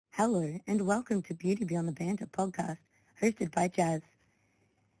Hello and welcome to Beauty Beyond the Banter podcast, hosted by Jazz.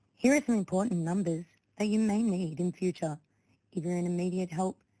 Here are some important numbers that you may need in future. If you're in immediate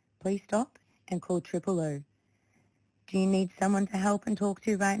help, please stop and call 000. Do you need someone to help and talk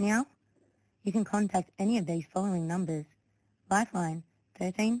to right now? You can contact any of these following numbers. Lifeline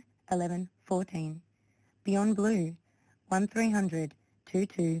 13 11 14. Beyond Blue 1300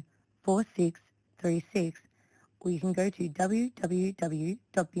 22 4636. Or you can go to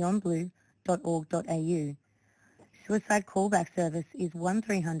www.beyondblue.org.au. Suicide callback service is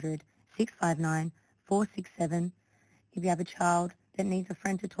 1300 659 467. If you have a child that needs a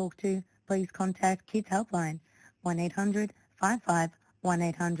friend to talk to, please contact Kids Helpline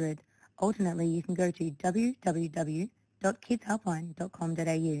 1-800-55-1800. Alternately, you can go to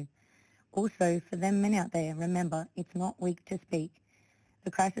www.kidshelpline.com.au. Also, for them men out there, remember, it's not weak to speak.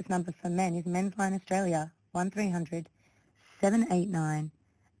 The crisis number for men is Men's Line Australia 1300 789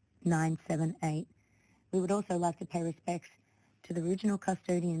 978. We would also like to pay respects to the original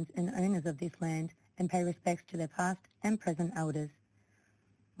custodians and owners of this land and pay respects to their past and present elders.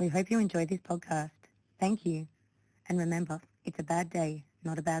 We hope you enjoyed this podcast. Thank you. And remember, it's a bad day,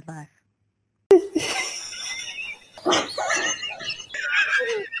 not a bad life.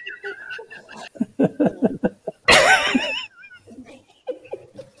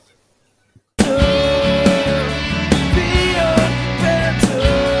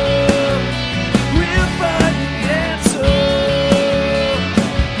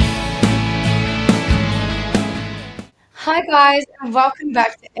 Hi guys, and welcome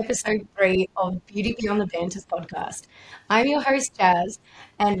back to episode 3 of Beauty Beyond the Banter's podcast. I'm your host Jazz,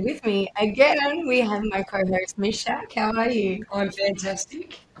 and with me again we have my co-host Miss Shak. How are you? I'm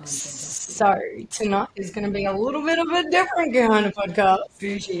fantastic. So tonight is going to be a little bit of a different kind of podcast.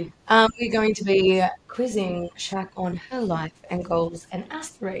 Bougie. We're going to be quizzing Shak on her life and goals and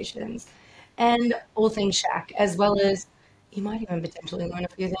aspirations, and all things Shak, as well as you might even potentially learn a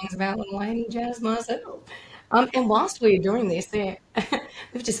few things about little lady Jazz myself. And whilst we're doing this, we've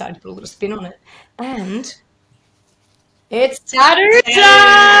decided to put a little spin on it. And it's tattoo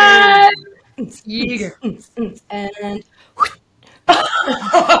time! Yeah. And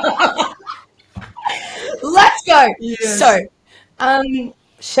let's go! Yes. So,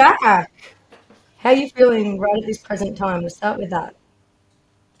 Shak, how are you feeling right at this present time? We'll start with that.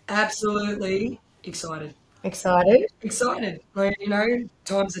 Absolutely excited. Excited? Excited. Like, you know,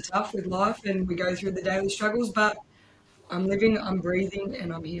 times are tough with life and we go through the daily struggles, but I'm living, I'm breathing,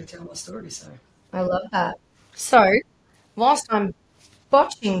 and I'm here to tell my story, so. I love that. So, whilst I'm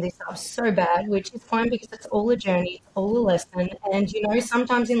botching this up so bad, which is fine because it's all a journey, it's all a lesson, and you know,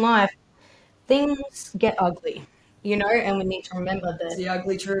 sometimes in life, things get ugly, you know, and we need to remember It's that the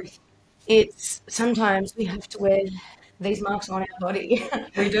ugly truth. it's sometimes we have to wear these marks on our body.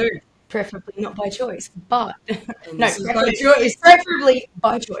 We do. Preferably not by choice, but And no, this is by preferably, choice. preferably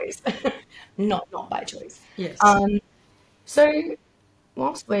by choice, not by choice. Yes. So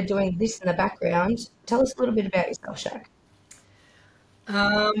whilst we're doing this in the background, tell us a little bit about yourself, Shak.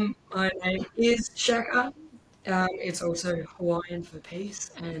 My name is Shaka. It's also Hawaiian for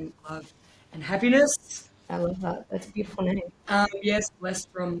peace and love and happiness. I love that. That's a beautiful name. Yes, blessed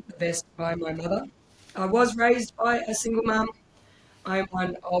from the best by my mother. I was raised by a single mum. I'm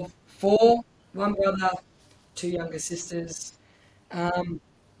one of 4, one brother, 2 younger sisters. I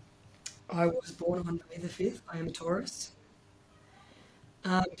was born on May the 5th. I am a Taurus.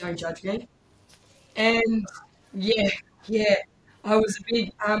 Don't judge me. And yeah, I was a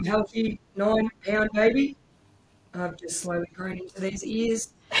big, healthy 9-pound baby. I've just slowly grown into these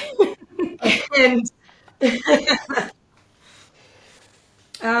ears. And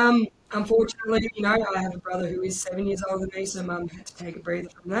unfortunately, you know, I have a brother who is 7 years older than me, so Mum had to take a breather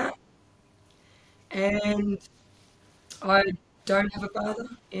from that. And I don't have a father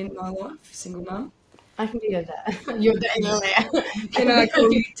in my life, single mum. I can be your dad. Your dad. Can I call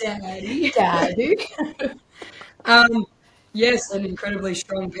you Daddy? Daddy. Yes, an incredibly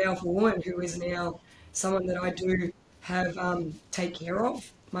strong, powerful woman who is now someone that I do have take care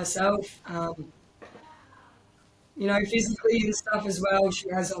of myself. You know, physically and stuff as well. She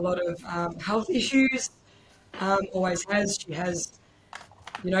has a lot of health issues, always has. She has,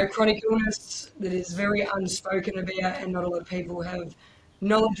 you know, chronic illness that is very unspoken about and not a lot of people have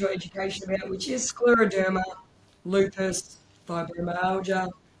knowledge or education about, which is scleroderma, lupus, fibromyalgia,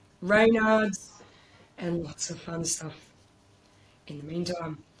 Raynaud's, and lots of fun stuff. In the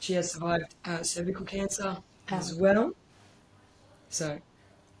meantime, she has survived cervical cancer as well. So,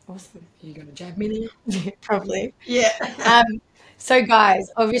 Awesome. you going to jab me now? Probably. Yeah. So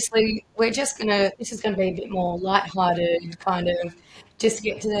guys, obviously this is gonna be a bit more lighthearted kind of just to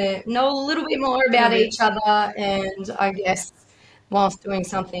get to know a little bit more about each other, and I guess whilst doing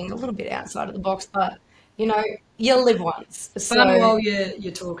something a little bit outside of the box, but you know, you live once. So Fun while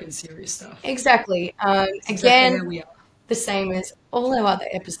you're talking serious stuff. exactly. Exactly Again, how we are. the same as all our other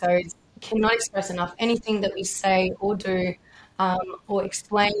episodes. Cannot express enough anything that we say or do, or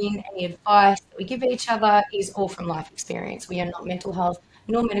explain, any advice that we give each other is all from life experience. We are not mental health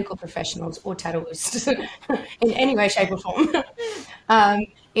nor medical professionals or tattooists in any way, shape, or form.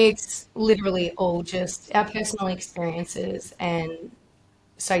 It's literally all just our personal experiences, and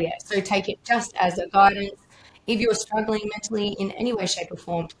so take it just as a guidance. If you're struggling mentally in any way, shape, or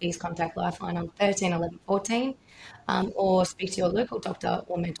form, please contact Lifeline on 13 11 14, or speak to your local doctor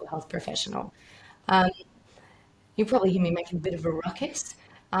or mental health professional. You probably hear me making a bit of a ruckus.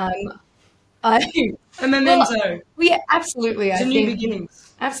 I, A memento. yeah, absolutely. To I new think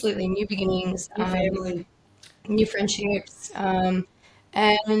beginnings. absolutely new beginnings, New family. new friendships, and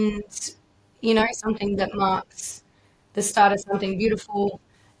you know, something that marks the start of something beautiful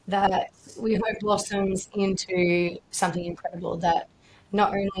that we hope blossoms into something incredible that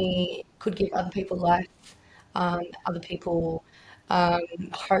not only could give other people life, other people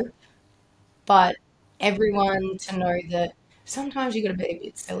hope, but everyone to know that sometimes you got to be a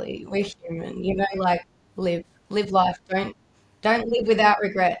bit silly. We're human, you know. Like live life. Don't live without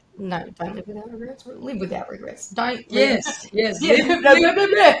regret. No, don't live without regrets. Live without regrets. Don't live. Yes. Yeah, No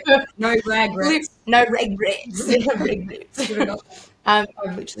regrets. no regrets. Regrets. Should have got I've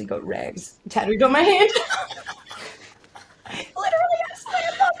literally got rags tattooed on my hand. Literally, I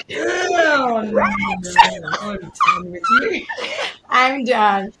swear, look. Oh, no. I'm done with you. I'm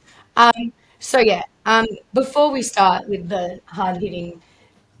done. So yeah, before we start with the hard-hitting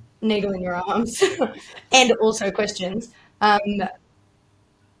needle in your arms and also questions, I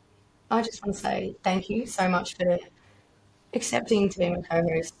just want to say thank you so much for accepting to be my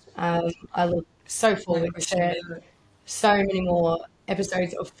co-host. I look so forward to so many more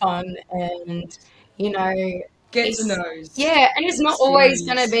episodes of fun, and you know, Get to know. yeah, and it's not always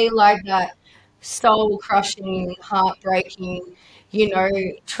going to be like that soul crushing, heartbreaking, you know,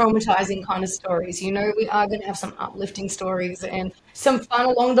 traumatizing kind of stories. You know, we are going to have some uplifting stories and some fun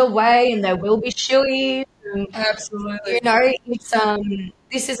along the way, and there will be shoeies. Absolutely. You know, it's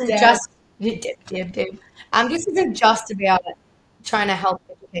this isn't just this isn't just about trying to help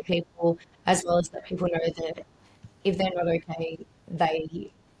educate people, as well as let people know that if they're not okay,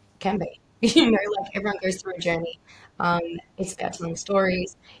 they can be. You know, like everyone goes through a journey. It's about telling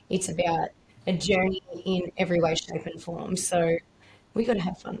stories. It's about a journey in every way, shape, and form. So we got to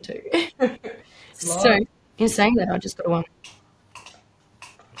have fun too. So in saying that, I just got one.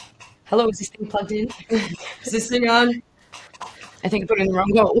 Hello, is this thing plugged in? Is this thing on? I think I put it in the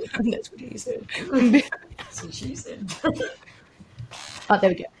wrong hole. That's what he said. That's what she said. Oh, there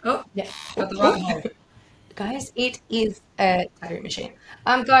we go. Oh, yeah, got the right hole. Guys, it is a tattoo machine.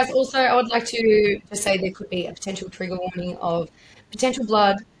 Guys, also, I would like to just say there could be a potential trigger warning of potential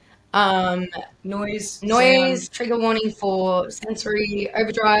blood, Noise, sound. trigger warning for sensory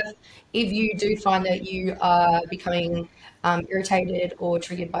overdrive. If you do find that you are becoming irritated or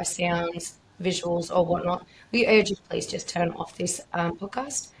triggered by sounds, visuals, or whatnot, we urge you to please just turn off this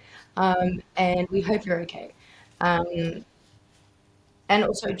podcast. And we hope you're okay. And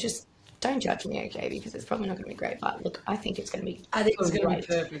also, just don't judge me, okay? Because it's probably not going to be great. But look, I think it's going to be. I think it's going to be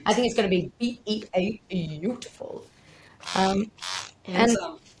perfect. I think it's going to be beautiful. And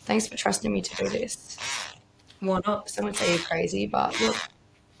thanks for trusting me to do this. Why not? Some would say you're crazy, but look,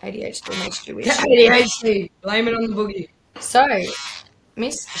 ADHD makes you wish. ADHD. Blame it on the boogie. So,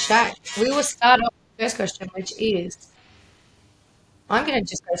 Miss Shak, we will start off with the first question, which is, I'm going to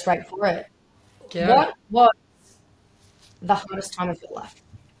just go straight for it. Yeah. What was the hardest time of your life?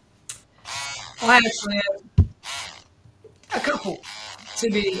 I actually have a couple,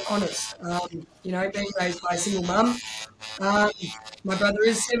 to be honest. You know, being raised by a single mum. My brother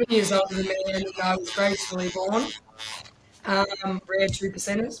is 7 years older than me, and I was gracefully born. Rare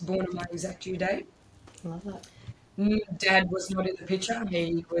 2%ers, born on my exact due date. Love that. Dad was not in the picture.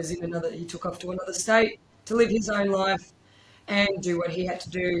 He was in another. He took off to another state to live his own life and do what he had to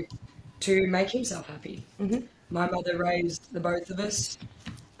do to make himself happy. Mm-hmm. My mother raised the both of us.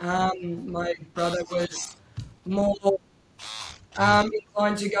 My brother was more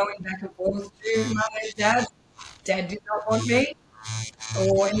inclined to going back and forth to mum and dad. Dad did not want me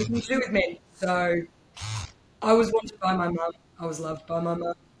or anything to do with me. So I was wanted by my mum. I was loved by my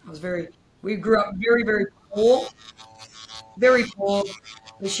mum. We grew up very, very poor. Very poor.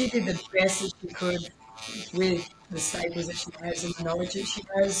 But she did the best that she could with the staples that she has and the knowledge that she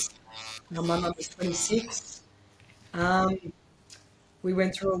has. My mum was 26. We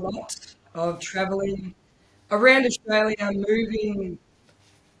went through a lot of travelling around Australia, moving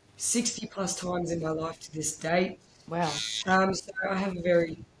 60 plus times in my life to this date. Wow. So I have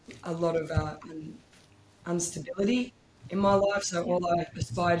a lot of instability in my life. So all I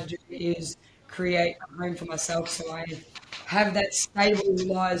aspire to do is create a home for myself. So I have that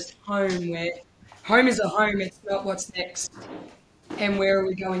stabilized home where home is a home. It's not what's next and where are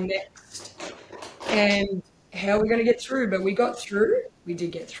we going next and how are we going to get through. But we got through. We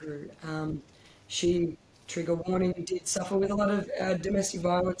did get through. She, trigger warning, did suffer with a lot of domestic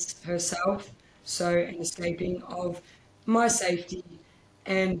violence herself. So an escaping of my safety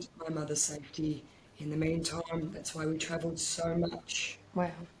and my mother's safety in the meantime. That's why we travelled so much.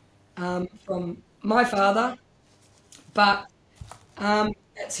 Wow. From my father, but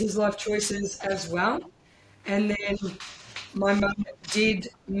that's his life choices as well. And then my mum did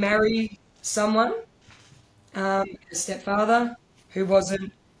marry someone, a stepfather, who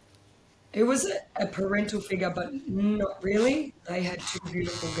wasn't, it was a parental figure, but not really. They had two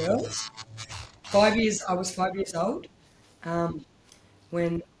beautiful girls. I was 5 years old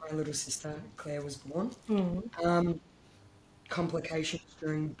when my little sister Claire was born. Complications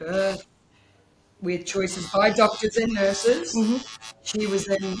during birth, with choices by doctors and nurses. She was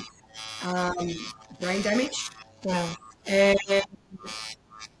then brain damage Wow. and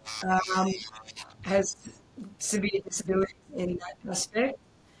has severe disabilities in that aspect.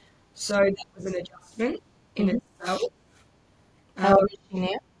 So that was an adjustment in itself. How old is she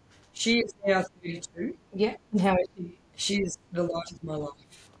now? She is now 32. Yeah. And how is she? She is the light of my life.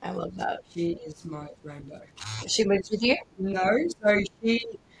 I love that. She is my rainbow. She lives with you? No, so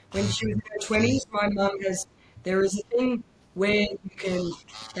when she was in her 20s, my mum there is a thing where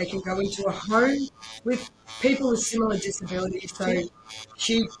they can go into a home with people with similar disabilities. So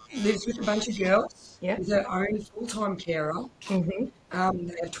she lives with a bunch of girls with her own full-time carer. Mm-hmm.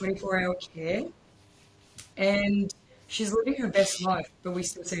 They have 24-hour care, and she's living her best life, but we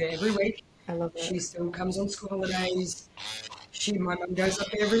still see her every week. I love that. She still comes on school holidays. My mum goes up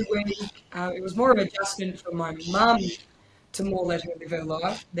every week. It was more of an adjustment for my mum to more let her live her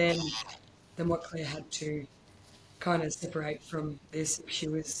life than what Claire had to kind of separate from this. If she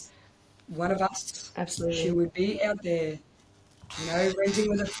was one of us, Absolutely, she would be out there, renting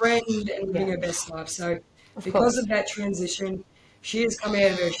with a friend and living her best life. So because of that transition, she has come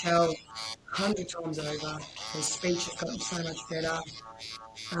out of her shell 100 times over. Her speech has gotten so much better.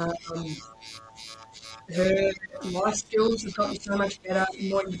 Her life skills have gotten so much better and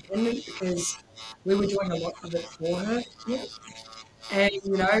more independent because we were doing a lot of it for her. Yeah. And,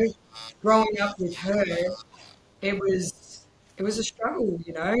 growing up with her, it was a struggle,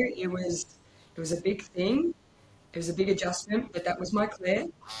 It was a big thing. It was a big adjustment, but that was my Claire.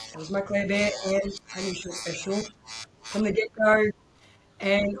 That was my Claire Bear, and I knew she was special from the get-go.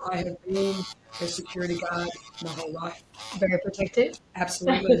 And I have been her security guard my whole life. Very protective?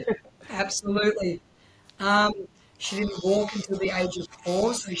 Absolutely. Absolutely. She didn't walk until the age of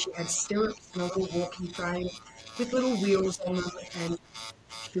 4, so she had stirrups and a little walking frame with little wheels on them, and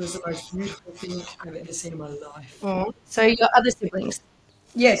she was the most beautiful thing I've ever seen in my life. Oh, so your other siblings?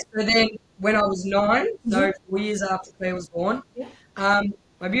 Yes, so then when I was 9, so 4 years after Claire was born,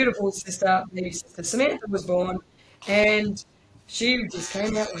 my beautiful sister, baby sister Samantha, was born, and she just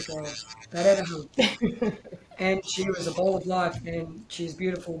came out like a bat out of hell. And she was a ball of life, and she's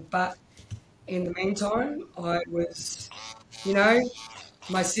beautiful. But in the meantime, I was,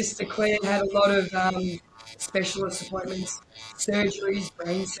 my sister Claire had a lot of specialist appointments, surgeries,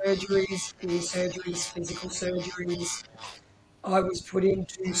 brain surgeries, ear surgeries, physical surgeries. I was put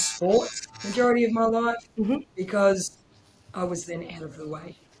into sport majority of my life because I was then out of the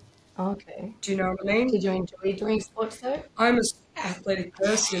way. Okay. Do you know what I mean? Did you enjoy doing sports though? I'm an athletic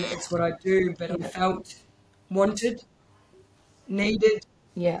person. It's what I do, but I felt wanted, needed,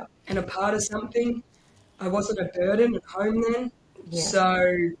 and a part of something. I wasn't a burden at home then. Yeah.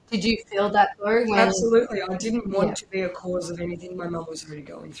 So did you feel that though? Absolutely. I didn't want to be a cause of anything my mum was already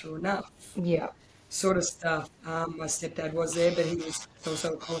going through enough. Yeah. Sort of stuff. My stepdad was there, but he was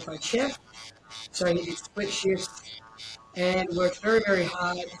also a qualified chef. So he did split shifts and worked very, very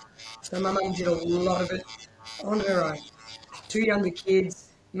hard. So my mum did a lot of it on her own. 2 younger kids,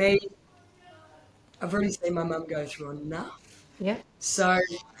 me. I've already seen my mum go through enough. Yeah. So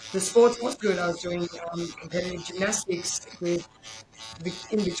the sports was good. I was doing competitive gymnastics in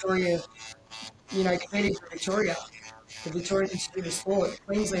Victoria, competing for Victoria, the Victorian Institute of Sport,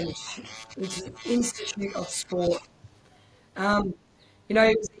 Queensland Institute of Sport. It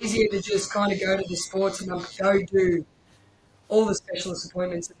was easier to just kind of go to the sports and go do all the specialist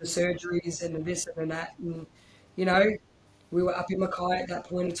appointments and the surgeries and the this and the that. And, We were up in Mackay at that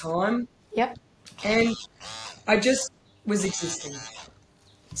point in time. Yep. And I just was existing.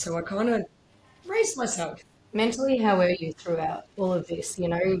 So I kind of raised myself. Mentally, how were you throughout all of this? You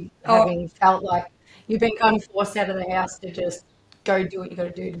know, Oh, having felt like you've been kind of forced out of the house to just go do what you got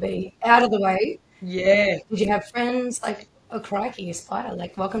to do to be out of the way. yeah. Did you have friends like, oh crikey, a spider?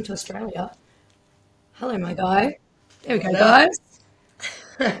 Like, welcome to Australia. Hello, my guy. There we go, What up? guys.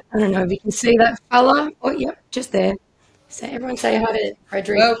 I don't know if you can see that fella. Oh, yep, just there. So everyone say hi to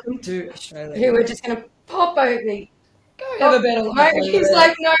Frederick, Welcome to Australia. who we're just going to pop over. Go Have a better life No, over he's there.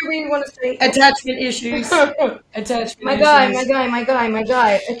 like, no, we want to see. Attachment issues. Attachment My issues.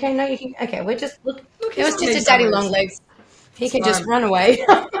 guy. Okay, no, you can. Okay, we're just look. Look, It was he's just a on daddy these long numbers. legs. He It's can just fine. run away.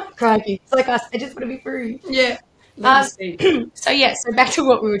 Crikey, it's like us. I just want to be free. Yeah. Let me see. So back to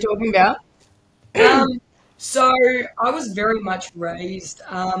what we were talking about. So I was very much raised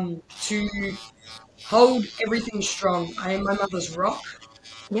to hold everything strong. I am my mother's rock.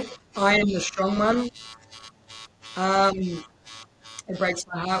 Yep. I am the strong one. It breaks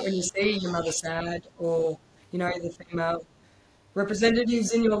my heart when you see your mother sad, or the female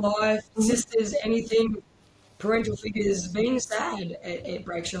representatives in your life, sisters, anything, parental figures being sad. It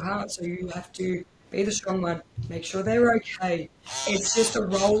breaks your heart. So you have to be the strong one. Make sure they're okay. It's just a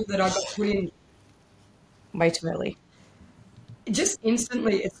role that I got put in Way too early. just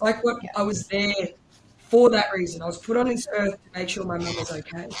instantly. It's like what I was there for that reason. I was put on this earth to make sure my mum was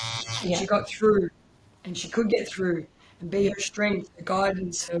okay. And Yeah. she got through, and she could get through, and be her strength, her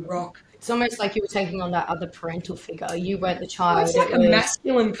guidance, her rock. It's almost like you were taking on that other parental figure. You weren't the Well, child. it's like it a was,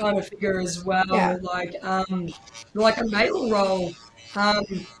 masculine kind of figure as well, Yeah. like a male role.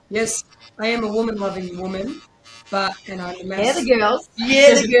 Yes, I am a woman-loving woman, and I'm a They're mask. the girls.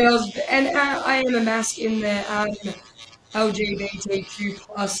 Yeah, the girls, and I am a mask in the LGBTQ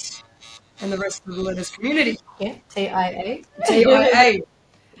plus and the rest of the letters community. Yeah, TIA. TIA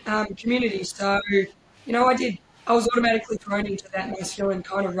community. So, I was automatically thrown into that masculine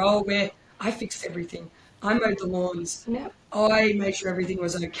kind of role where I fixed everything. I mowed the lawns. Yep. I made sure everything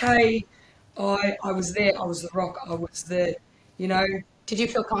was okay. I was there. I was the rock. I was the, Did you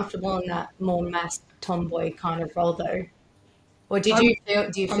feel comfortable in that more masked tomboy kind of role though? Or do I'm you feel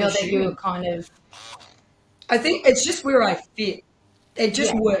that you assuming. were kind of I think it's just where I fit. It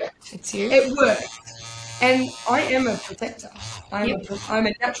just Yeah. worked. it's you? It worked. And I am a protector. I'm Yep.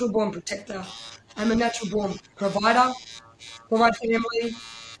 a natural born protector. I'm a natural born provider for my family.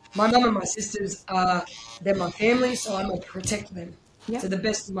 My mum and my sisters they're my family, so I'm going to protect them Yep. to the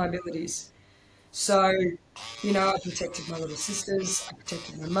best of my abilities. So, I protected my little sisters. I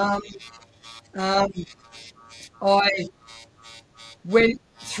protected my mum. I went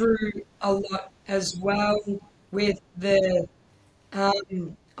through a lot as well with the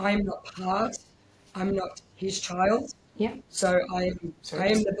I'm not part, I'm not his child. Yeah. So I am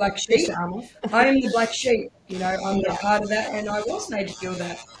the black Take sheep. your arm off. I am the black sheep. I'm Yeah. not part of that, and I was made to feel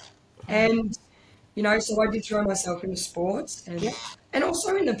that. And so I did throw myself into sports, and Yep. and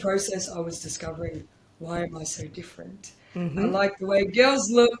also in the process, I was discovering why am I so different. I Mm-hmm. like the way girls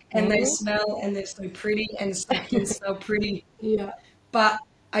look, and they Mhm. smell, and they're so pretty, and skin smell pretty. Yeah. But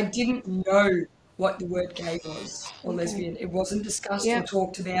I didn't know what the word gay was or Okay. lesbian. It wasn't discussed Yeah. or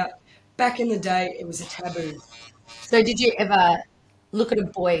talked about. Back in the day, it was a taboo. So did you ever look at a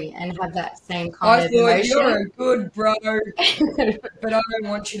boy and have that same I kind of thought, you're emotion? a good bro, but I don't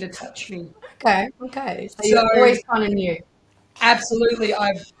want you to touch me. Okay. So you So- always kind of knew. Absolutely,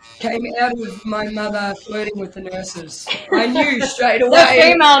 I came out of my mother flirting with the nurses. I knew straight The away.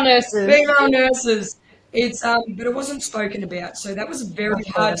 female nurses. Female nurses. It's but it wasn't spoken about, so that was very Of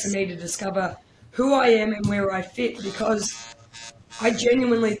hard for course. me to discover who I am and where I fit, because I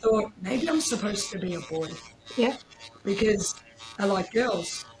genuinely thought maybe I'm supposed to be a boy Yeah. because I like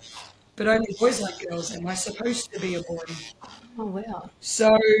girls, but only boys like girls. Am I supposed to be a boy? Oh wow.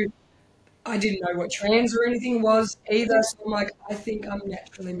 So I didn't know what trans or anything was either. So I'm like, I think I'm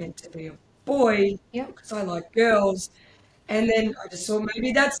naturally meant to be a boy Yep. because I like girls. And then I just thought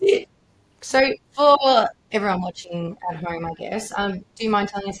maybe that's it. So for everyone watching at home, I guess, do you mind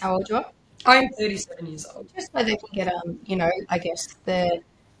telling us how old you are? I'm 37 years old. Just so they can get I guess the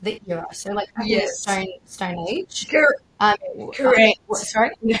era. So like back in Yes. the Stone Age. Correct.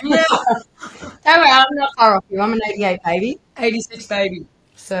 Sorry. Yeah. Don't worry, I'm not far off you. I'm an 88 baby. 86 baby.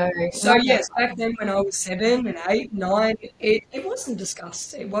 So Yes, back then when I was 7 and 8, 9, it wasn't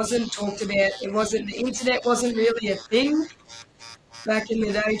discussed. It wasn't talked about. The internet wasn't really a thing. Back in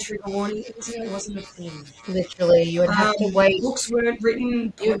the day, trigger warning, the internet wasn't a thing. literally you would have to wait. Books weren't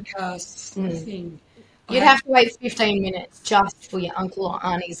written, You- podcasts, Mm. nothing. You'd have to wait 15 minutes just for your uncle or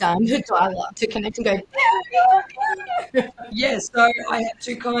auntie's to dial up to connect and go, Yeah, so I had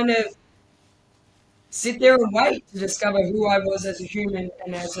to kind of sit there and wait to discover who I was as a human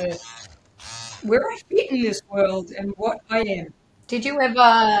and as a where I fit in this world and what I am. Did you ever,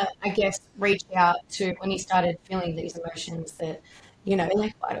 I guess, reach out to when you started feeling these emotions that,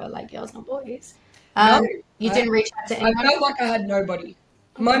 like, why do I like girls, not boys? No, You didn't reach out to I anyone? felt like I had nobody.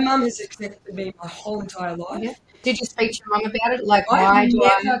 My mum has accepted me my whole entire life. Yeah. Did you speak to your mum about it? Like, I why do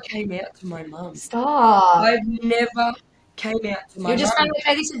I never came out to my mum. stop? I've never came out to my You're just mum. kind of like,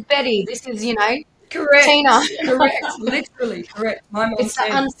 hey, this is Betty. This is, Correct. Tina. Correct. Literally correct. My mum It's the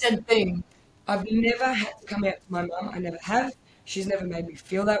said, unsaid thing. I've never had to come out to my mum. I never have. She's never made me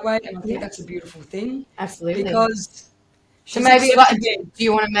feel that way, and I think that's a beautiful thing. Absolutely. Because so she's maybe, accepted me. do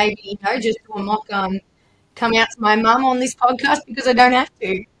you want to maybe, just do a mock come out to my mum on this podcast because I don't have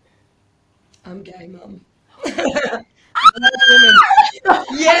to? I'm gay, mum.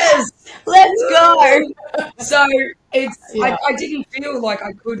 Yes, Let's go. So it's Yeah. I didn't feel like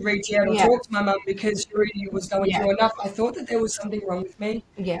I could reach out or Yeah. talk to my mum because she already was going Yeah. through enough. I thought that there was something wrong with me.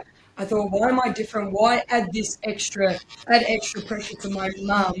 Yeah. I thought, why am I different? Why add extra pressure to my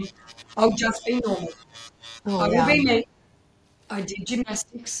mum? I'll just be normal. I will be me. I did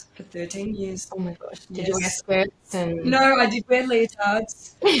gymnastics for 13 years. Oh my gosh. Did you wear skirts and No, I did wear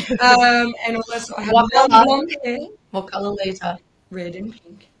leotards. And also I had What long colour? blonde hair. what colour leotard? Red and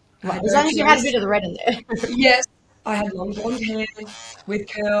pink. Right. As long as you had a bit of the red in there. Yes, I had long blonde hair with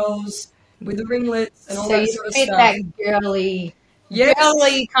curls, with the ringlets and all So that you sort of fit stuff. that girly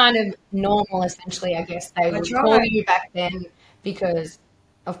kind of normal, essentially, I guess they would call tried. you back then because,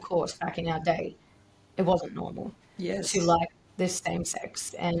 of course, back in our day, it wasn't normal Yes, to like the same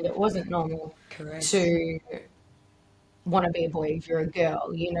sex, and it wasn't normal correct. to want to be a boy if you're a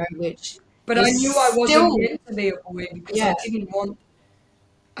girl, which But I is knew I wasn't still- meant to be a boy because Yeah.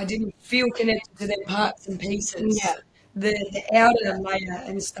 I didn't feel connected to their parts and pieces. Yeah. The outer layer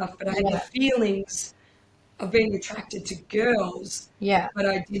and stuff, but I had the feelings of being attracted to girls, Yeah. but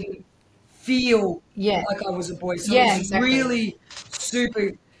I didn't feel Yeah. like I was a boy. So Yeah, it was exactly. really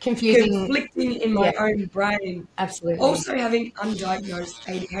super Confusing. conflicting in my own brain. Absolutely. Also having undiagnosed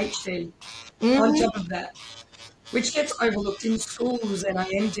ADHD Mhm. on top of that, which gets overlooked in schools, and I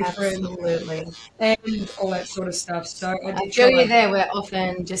am different Absolutely. and all that sort of stuff. So I I did feel try. you there. We're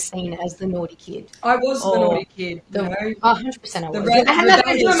often just seen as the naughty kid. I was the Or naughty kid, you know. 100% I was. The It had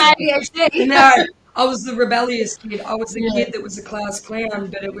nothing to do with my ADHD. No, I was the rebellious kid. I was the kid that was a class clown,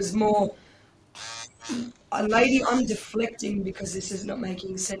 but it was more, lady, I'm deflecting because this is not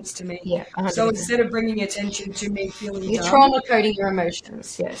making sense to me. Yeah, 100%. So instead of bringing attention to me feeling You're dumb, trauma coding your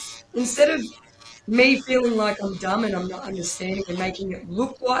emotions, yes. instead of me feeling like I'm dumb and I'm not understanding and making it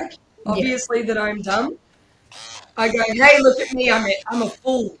look like, obviously, that I'm dumb, I go, hey, look at me, I'm a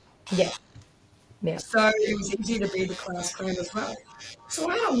fool. Yeah. Yeah. So it was easy to be the class clown as well. So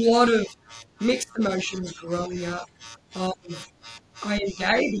I had a lot of mixed emotions growing up. I am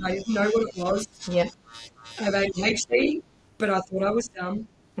gay, but I didn't know what it was. Yeah. I have ADHD, but I thought I was dumb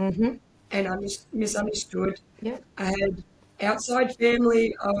Mm-hmm. and I misunderstood. Yeah. I had outside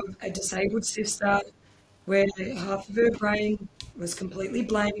family of a disabled sister where half of her brain was completely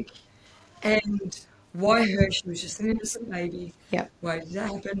blank. And why her? She was just an innocent baby. Yeah. Why did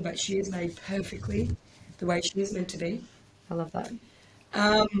that happen? But she is made perfectly the way she is meant to be. I love that.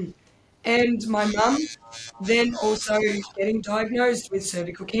 And my mum then also getting diagnosed with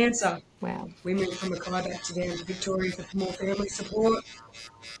cervical cancer. Wow. We moved from Mackay back to down to Victoria for more family support.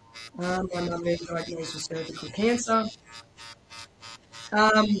 My mum being diagnosed with cervical cancer.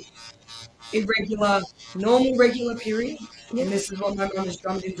 Normal regular period. And this is what my mum has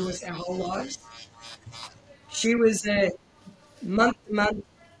drummed into us our whole lives. She was month to month,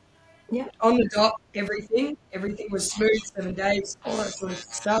 on the dot, everything. Everything was smooth, 7 days, all that sort of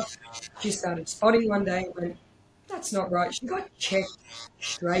stuff. She started spotting one day and went, that's not right. She got checked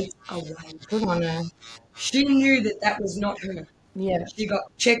straight away. Good on her. She knew that that was not her. Yeah. She got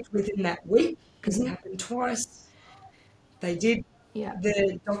checked within that week because it happened twice. They did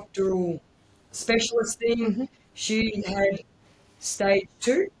the doctoral specialist thing. Mm-hmm. She had stage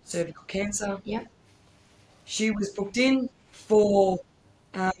 2 cervical cancer. Yeah. She was booked in for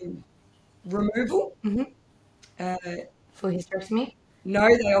removal. Mm-hmm. For hysterectomy? No,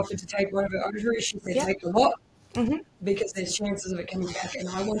 they offered to take one of her ovaries. She said take a lot because there's chances of it coming back. And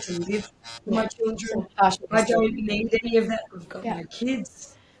I want to live with my children. I don't need any of that. I've got my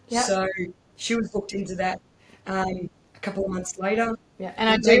kids. Yeah. So she was booked into that a couple of months later. Yeah, and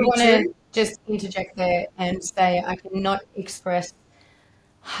I do want to just interject there and say I cannot express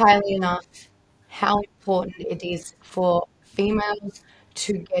highly enough how important it is for females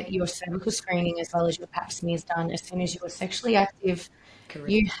to get your cervical screening as well as your pap smears done as soon as you are sexually active. Correct.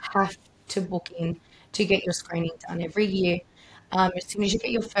 You have to book in to get your screening done every year. As soon as you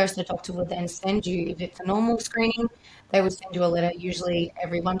get your first, the doctor will then send you, if it's a normal screening, they will send you a letter usually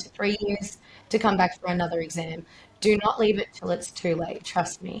every 1 to 3 years to come back for another exam. Do not leave it till it's too late,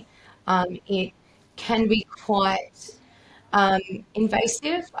 trust me. It can be quite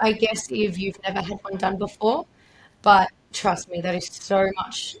invasive, I guess, if you've never had one done before. But trust me, that is so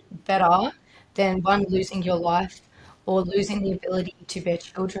much better than one, losing your life or losing the ability to bear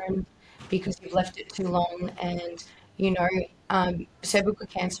children because you've left it too long. And, cervical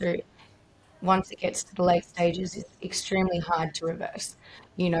cancer, once it gets to the late stages, is extremely hard to reverse.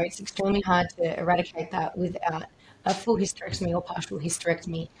 It's extremely hard to eradicate that without a full hysterectomy or partial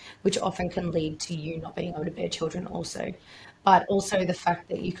hysterectomy, which often can lead to you not being able to bear children also, but also the fact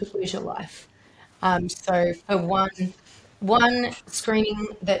that you could lose your life. So for one screening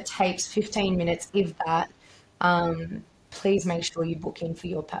that takes 15 minutes, if that, please make sure you book in for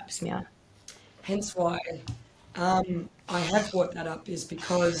your pap smear. Hence why I have brought that up, is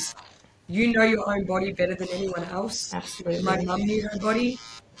because you know your own body better than anyone else. Absolutely. My mum knew her body,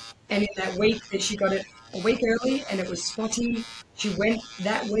 and in that week that she got it a week early and it was spotty, she went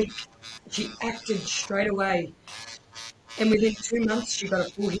that week, she acted straight away. And within 2 months, she got a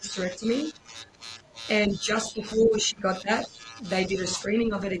full hysterectomy. And just before she got that, they did a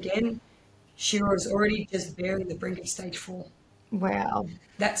screening of it again. She was already just bearing the brink of stage 4. Wow.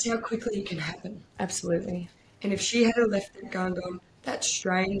 That's how quickly it can happen. Absolutely. And if she had left it going on, that's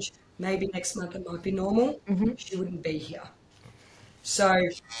strange, maybe next month it might be normal, she wouldn't be here. So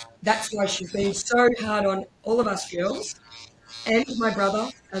that's why she's been so hard on all of us girls, and my brother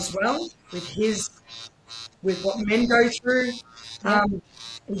as well, with what men go through, and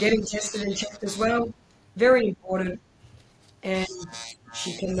getting tested and checked as well. Very important. And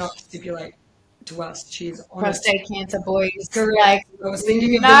she cannot stipulate to us. She's honest. Prostate cancer, boys. Correct. Like, I was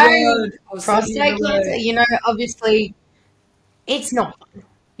thinking of the word. prostate cancer, obviously, it's not fun.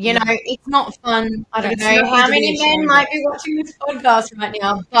 It's not fun. I don't know how many men might be watching this podcast right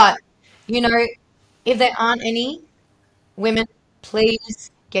now, but, if there aren't any women, please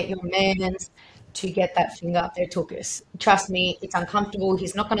get your man to get that finger up their tuchus. Trust me, it's uncomfortable.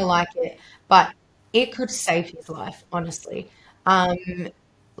 He's not going to like it, but it could save his life, honestly.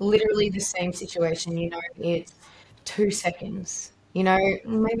 Literally the same situation, it's 2 seconds.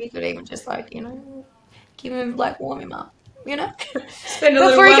 Maybe you could even just give him, warm him up. Spend a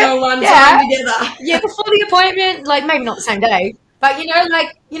little one-on-one time together. Yeah, before the appointment, maybe not the same day, but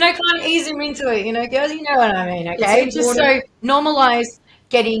kind of ease him into it. Girls, you know what I mean, okay? Just so normalize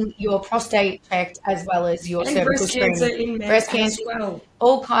getting your prostate checked as well as your cervical screening. Breast cancer in men breast cancer, as well.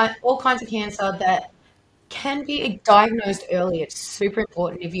 all kinds of cancer that can be diagnosed early. It's super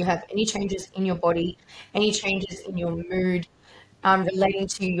important. If you have any changes in your body, any changes in your mood, relating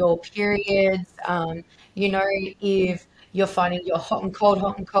to your periods, if you're finding you're hot and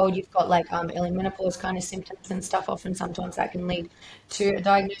cold, you've got early menopause kind of symptoms and stuff, often sometimes that can lead to a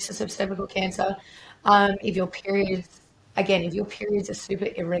diagnosis of cervical cancer. If your periods are super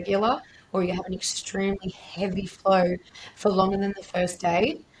irregular, or you have an extremely heavy flow for longer than the first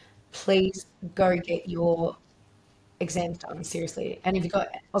day, please go get your exams done, seriously. And if you've got,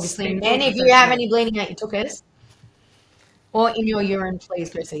 obviously, men, if you have any bleeding out your tuchus or in your urine, please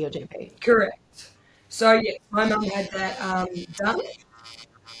go see your GP. Correct. So, yes, my mum had that done.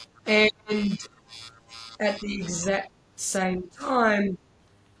 And at the exact same time,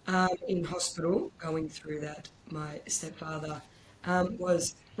 in hospital, going through that, my stepfather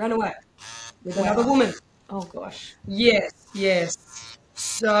was run away with another woman. Oh, gosh. Yes.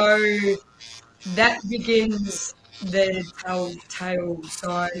 So that begins the telltale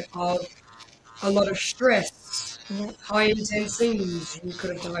sign of a lot of stress, high intense things. You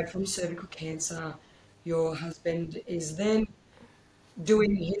could have died from cervical cancer. Your husband is then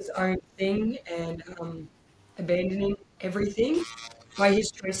doing his own thing and abandoning everything by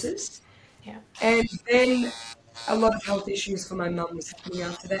his choices. Yeah. And then a lot of health issues for my mum was happening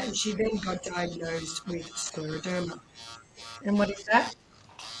after that, and she then got diagnosed with scleroderma. And what is that?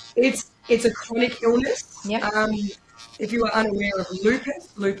 It's a chronic illness. Yep. If you are unaware of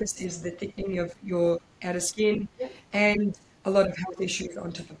lupus is the thickening of your outer skin, and a lot of health issues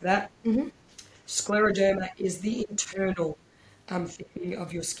on top of that. Mm-hmm. Scleroderma is the internal thickening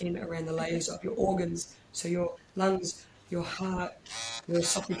of your skin around the layers of your organs, so your lungs, your heart, your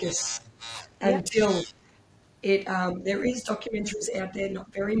esophagus, until it. There is documentaries out there,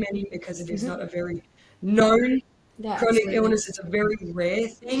 not very many, because it is not a very known Yeah, chronic absolutely. illness is a very rare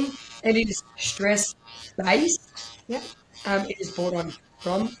thing, and it is stress-based. Yeah. It is brought on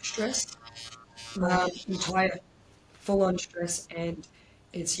from stress, entire full-on stress, and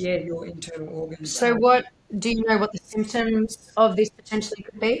it's, your internal organs. So what do you know what the symptoms of this potentially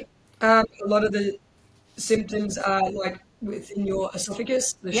could be? A lot of the symptoms are like within your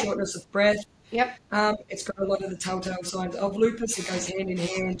esophagus, the Yep. shortness of breath. Yep. It's got a lot of the telltale signs of lupus. It goes hand in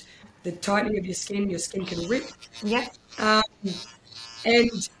hand. The tightening of your skin can rip. Yep.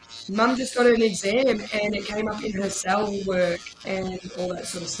 And Mum just got an exam and it came up in her cell work and all that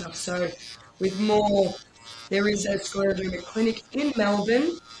sort of stuff. So with more, there is a scleroderma clinic in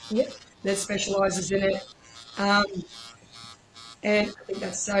Melbourne Yep. that specialises in it. And I think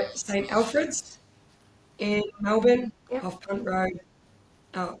that's St Alfred's in Melbourne, Yep. off Punt Road,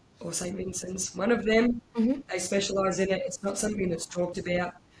 or St Vincent's. One of them, they specialise in it. It's not something that's talked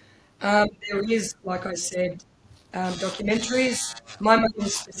about. There is, like I said, documentaries. My mum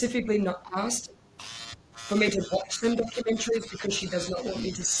is specifically not asked for me to watch them documentaries because she does not want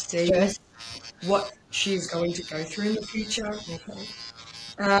me to see Stress. what she's going to go through in the future. Okay.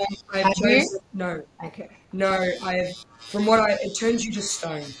 I have Have you? chosen no, Okay. no. I have, from what it turns you to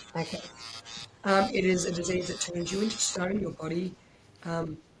stone. Okay. It is a disease that turns you into stone. Your body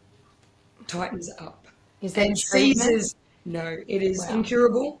tightens up. Is there And treatment? seizures, no, it is Wow.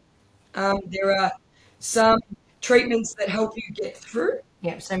 incurable. There are some treatments that help you get through.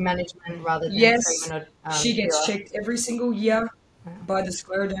 Yeah. So management rather than Yes, treatment or she gets cure. checked every single year Wow. by the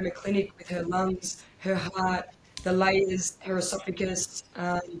scleroderma clinic with her lungs, her heart, the layers, her esophagus,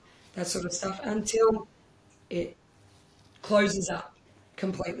 that sort of stuff, until it closes up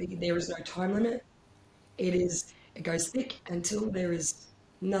completely. There is no time limit. It goes thick until there is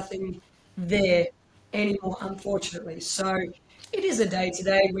nothing there anymore, unfortunately. So it is a day to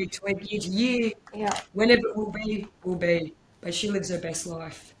day, week to week, year to year. Yeah. Whenever it will be, will be. But she lives her best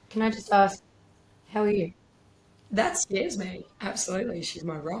life. Can I just ask, how are you? That scares me. Absolutely. She's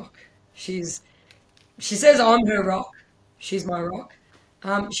my rock. She says I'm her rock. She's my rock.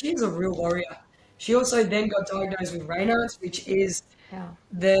 She is a real warrior. She also then got diagnosed with Raynaud's, which is Yeah.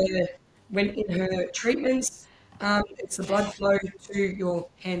 when in her treatments, it's the blood flow to your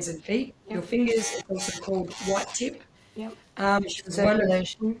hands and feet, your fingers. It's also called white tip. Yep. She was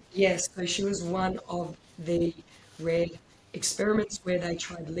Circulation. yes, so she was one of the rare experiments where they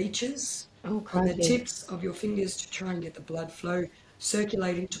tried leeches Oh, on the crikey. tips of your fingers to try and get the blood flow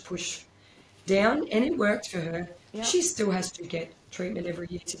circulating to push down, and it worked for her. Yep. She still has to get treatment every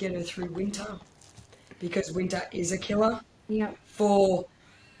year to get her through winter because winter is a killer. Yeah. For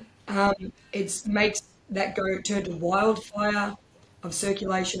it makes that turn to wildfire of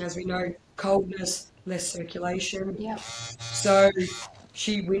circulation, as we know, coldness, less circulation. Yeah. So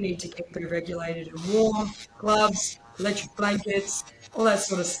we need to keep her regulated and warm, gloves, electric blankets, all that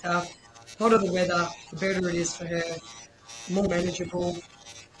sort of stuff. Hotter the weather, the better it is for her, more manageable.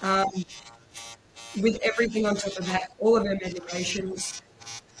 With everything on top of that, all of her medications,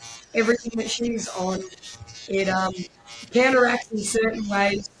 everything that she's on, it counteracts in certain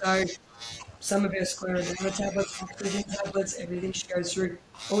ways. So some of her scleroderma tablets, oxygen tablets, everything she goes through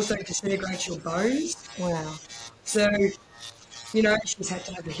also disintegrates your bones. Wow. So, she's had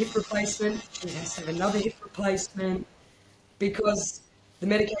to have a hip replacement. She has to have another hip replacement because the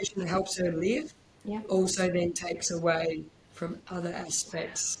medication that helps her live Yeah. also then takes away from other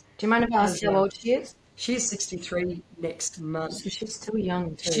aspects. Do you mind if I ask how old she is? She's 63 next month. So she's still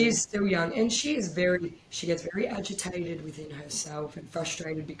young too. She's still young, and she gets very agitated within herself and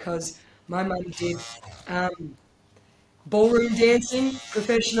frustrated because my mum did ballroom dancing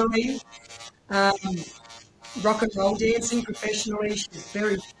professionally, rock and roll dancing professionally. She's a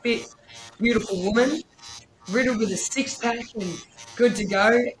very fit, beautiful woman, riddled with a six-pack and good to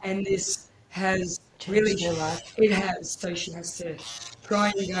go, and this has really, Changed her life. it has, so she has to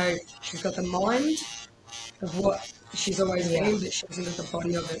try and go, she's got the mind of what she's always been, but she hasn't got the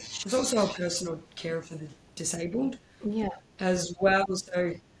body of it. She's also a personal carer for the disabled Yeah. as well,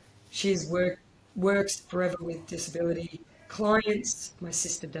 so she's works forever with disability clients. My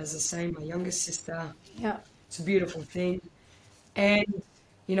sister does the same, my youngest sister. Yeah. It's a beautiful thing. And,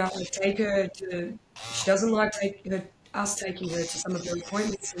 I take her to, she doesn't like us taking her to some of her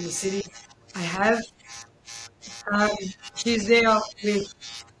appointments in the city. I have. She's there with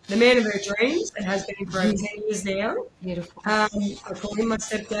the man of her dreams and has been for over 10 years now. Beautiful. I call him my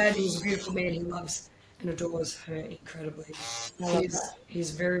stepdad. He's a beautiful man. He loves and adores her incredibly. I love that.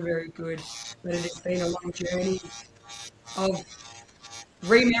 He's very, very good. But it has been a long journey of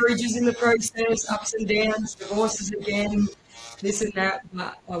remarriages in the process, ups and downs, divorces again, this and that.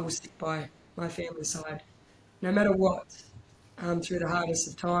 But I will stick by my family side no matter what, through the hardest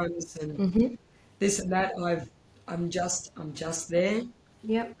of times and Mm-hmm. this and that. I'm just there.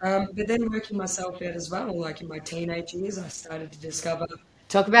 Yep. But then working myself out as well. Like in my teenage years, I started to discover.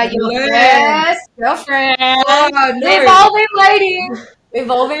 Talk about your Learn. first girlfriend. Oh no! We've all been waiting. We've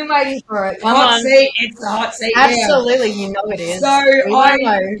all been waiting for it. Come Hot on. seat. It's the hot seat now. Absolutely, you know it is. So We all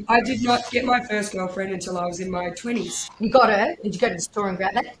know. I did not get my first girlfriend until I was in my 20s. You got her. Did you go to the store and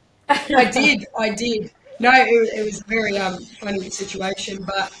grab it? I did. No, it was a very funny situation,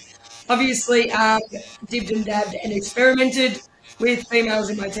 but obviously dibbed and dabbed and experimented with females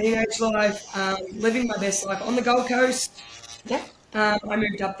in my teenage life, living my best life on the Gold Coast. Yeah. I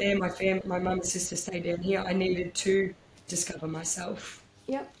moved up there. My mum and sister stayed down here. I needed to discover myself.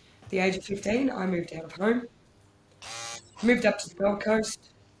 Yep. At the age of 15, I moved out of home, moved up to the Gold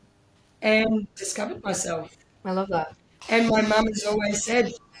Coast, and discovered myself. I love that. And my mum has always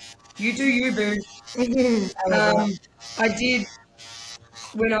said, "You do you, boo." I love that. I did,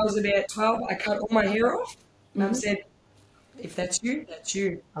 when I was about 12, I cut all my hair off. Mum said, "If that's you, that's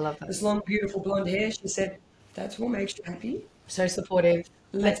you." I love that. This long, beautiful blonde hair. She said, "That's what makes you happy. So supportive.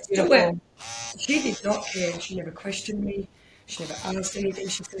 Let's That's do it." beautiful. She did not care. She never questioned me. She never asked anything.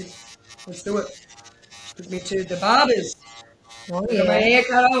 She said, "Let's do it." She took me to the barbers. Oh, Got my yeah. hair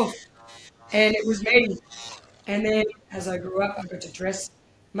cut off. And it was me. And then as I grew up, I got to dress.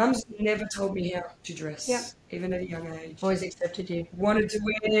 Mum's never told me how to dress, Yep. even at a young age. Always accepted you. Wanted to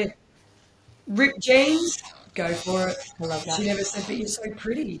wear ripped jeans, go for it. I love that. She never said, "But you're so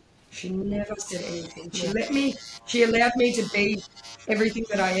pretty." She never said anything. Yeah. She allowed me to be everything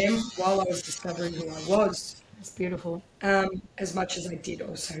that I am while I was discovering who I was. It's beautiful. As much as I did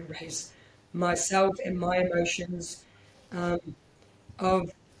also raise myself and my emotions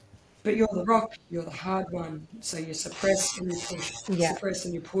of, but you're the rock, you're the hard one. So you suppress and you push, Yeah. suppress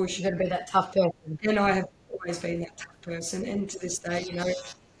and you push. You got to be that tough person. And I have always been that tough person. And to this day,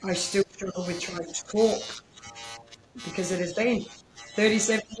 I still struggle with trying to talk because it has been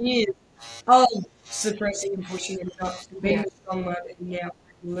 37 years of suppressing and pushing and not being a strong one. And now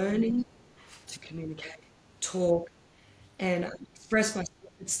I'm learning to communicate, talk, and express myself.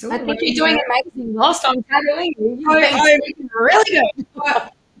 It's still I think you're doing amazing. Last time doing you. You've been I'm speaking really good.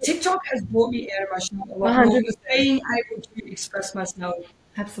 But TikTok has brought me out of my shell a lot 100%. more. Being able to express myself.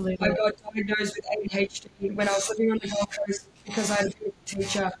 Absolutely. I got diagnosed with ADHD when I was living on the Gold Coast because I had a beautiful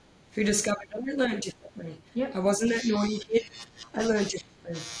teacher who discovered I learned differently. Yep. I wasn't that naughty kid. I learned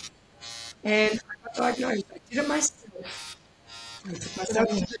differently. And I got diagnosed. I did it myself. I took myself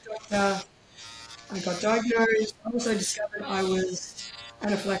to the doctor. I got diagnosed. I also discovered I was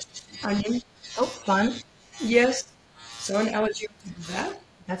anaphylactic onion. Oh, fun. Yes. So an allergy to that.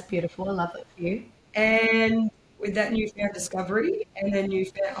 That's beautiful. I love that for you. And with that newfound discovery, and then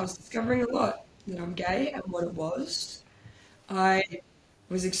I was discovering a lot that I'm gay and what it was. I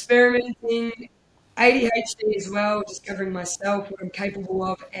was experimenting ADHD as well, discovering myself, what I'm capable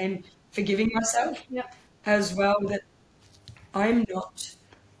of, and forgiving myself Yep. as well, that I'm not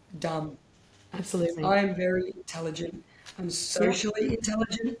dumb. Absolutely. I am very intelligent. I'm socially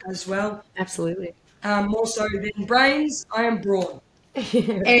intelligent as well. Absolutely. More so than brains, I am broad.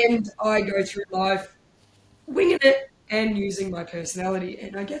 And I go through life winging it and using my personality,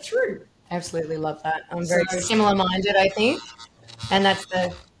 and I get through. Absolutely love that. I'm very So- similar-minded, I think. And that's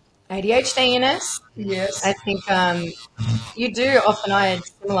the ADHD in us. Yes. I think you do often. I had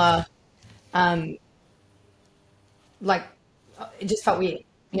similar, like, it just felt weird.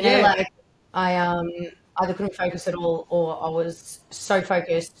 You know, Yeah. like I either couldn't focus at all, or I was so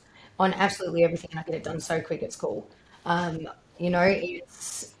focused on absolutely everything, and I get it done so quick at school. You know,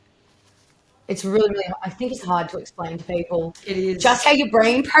 it's really, really. I think it's hard to explain to people It is. just how your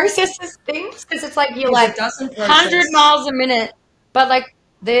brain processes things, because it's like you're Because like it doesn't 100 process. miles a minute, but like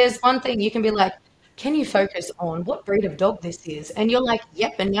there's one thing you can be like, can you focus on what breed of dog this is? And you're like,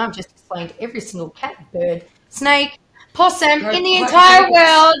 yep. And now I've just explained every single cat, bird, snake, possum Right, in the right, entire right.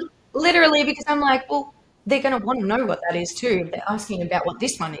 world, literally, because I'm like, well, they're going to want to know what that is too. They're asking about what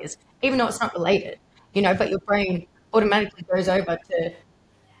this one is, even though it's not related, you know, but your brain automatically goes over to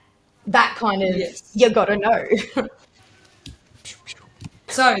that kind of, Yes. you got to know.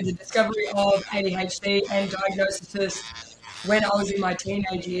 So the discovery of ADHD and diagnosis when I was in my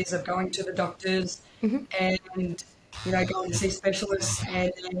teenage years of going to the doctors and going to see specialists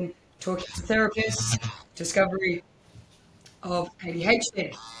and then talking to therapists, discovery of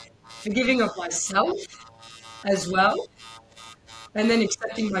ADHD, forgiving of myself as well, and then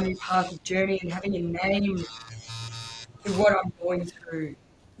accepting my new path of journey and having a name to what I'm going through.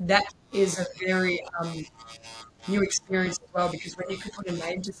 That is a very new experience as well, because when you can put a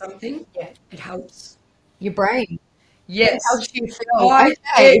name to something, Yeah. it helps. your brain. It Yes. helps you feel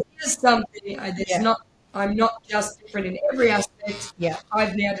okay. It is something. Yeah. I'm not just different in every aspect. Yeah.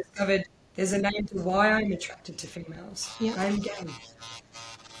 I've now discovered there's a name to why I'm attracted to females. Yeah. I'm gay.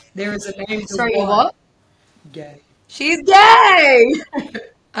 There is a name to Sorry, you why. what? Gay. She's gay!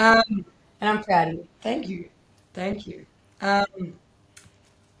 Um, And I'm proud of you. Thank you. Thank you.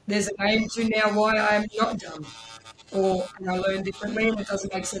 There's a name to now why I'm not dumb. And I learn differently and it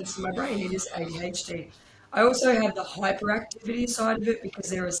doesn't make sense in my brain. It is ADHD. I also have the hyperactivity side of it because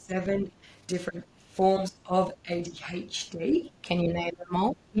there are 7 different forms of ADHD. Can you name them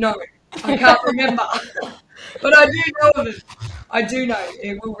all? No, I can't remember. But I do know of it. I do know.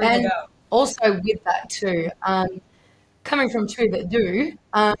 It will ring a And bell. also with that too, coming from two that do,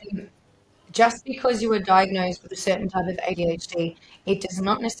 just because you were diagnosed with a certain type of ADHD, it does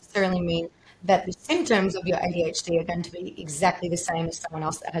not necessarily mean that the symptoms of your ADHD are going to be exactly the same as someone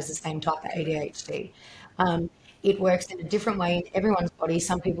else that has the same type of ADHD. It works in a different way in everyone's body.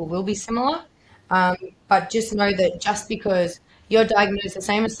 Some people will be similar, but just know that just because you're diagnosed the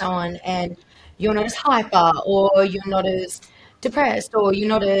same as someone and you're not as hyper or you're not as depressed or you're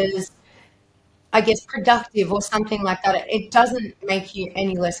not as, I guess, productive or something like that. It doesn't make you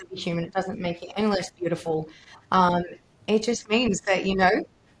any less of a human. It doesn't make you any less beautiful. Um, it just means that,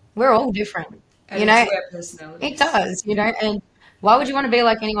 we're all different. And it's where personality It does, and why would you want to be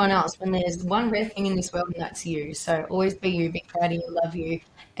like anyone else when there's one rare thing in this world and that's you? So always be you, be proud of you, love you,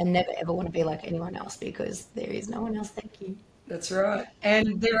 and never ever want to be like anyone else because there is no one else like you. That's right.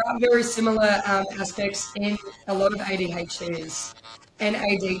 And there are very similar aspects in a lot of ADHDs and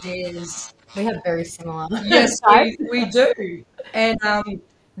ADDs. We have very similar Yes, types. we do. And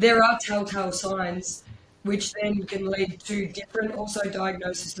there are telltale signs which then can lead to different also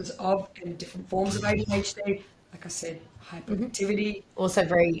diagnoses of and different forms of ADHD. Like I said, hyperactivity. Also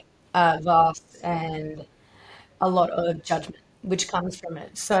very vast and a lot of judgment, which comes from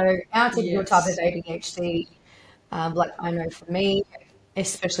it. So our typical type of Yes. ADHD, like I know for me,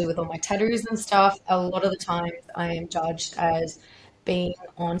 especially with all my tattoos and stuff, a lot of the times I am judged as being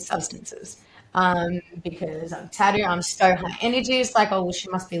on substances. Because I'm tattooed, I'm so high energy. It's like, oh, well, she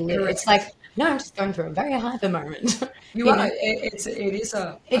must be lit. Correct. It's like, no, I'm just going through a very hyper moment. You You are. know? I'm is-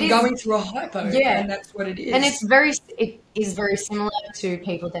 going through a hypo, Yeah. and that's what it is. And it is very similar to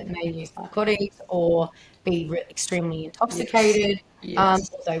people that may use narcotics or be extremely intoxicated. Yes.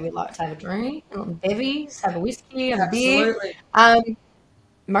 Although we like to have a drink, bevies, have a whiskey and a beer. Absolutely.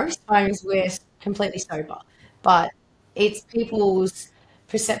 Most times we're completely sober, but it's people's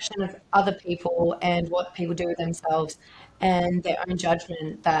perception of other people and what people do with themselves and their own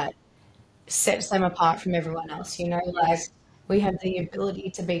judgment that sets them apart from everyone else. Like we have the ability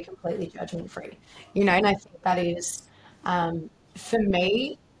to be completely judgment free. And I think that is, for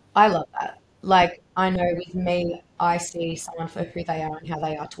me, I love that. Like I know with me, I see someone for who they are and how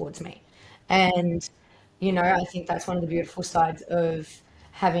they are towards me, and I think that's one of the beautiful sides of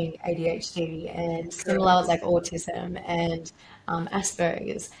having ADHD and similar like autism and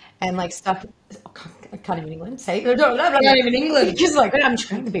Asperger's and like stuff. I can't even England say. Not even England. Because like I'm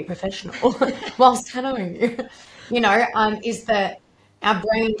trying to be professional whilst tattooing you. Is that our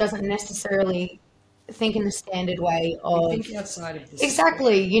brain doesn't necessarily think in the standard way of We think outside of this.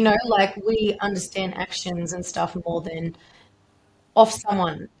 exactly. Like we understand actions and stuff more than off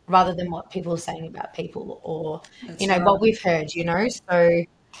someone rather than what people are saying about people or That's what right. we've heard. So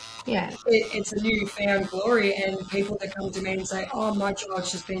yeah. It's a newfound glory, and people that come to me and say, "Oh, my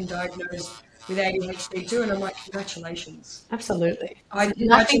child's just been diagnosed with ADHD too," and I'm like, "Congratulations!" Absolutely. I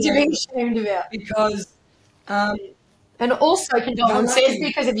Nothing to be congratulate ashamed about. because And also condolences lucky.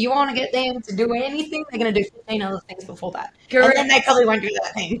 because if you want to get them to do anything, they're going to do 15 other things before that. Correct. And then they probably won't do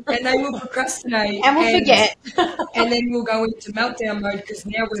that thing. and they will procrastinate And we'll forget. and then we'll go into meltdown mode because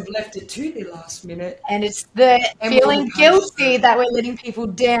now we've left it to the last minute. And it's the And we'll feeling be punished guilty for it. that we're letting people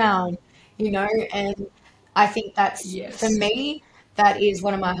down, and I think that's, Yes. for me, that is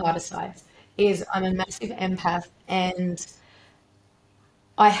one of my hardest sides, is I'm a massive empath and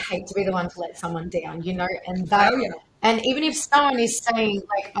I hate to be the one to let someone down, and that, Failure. and even if someone is saying,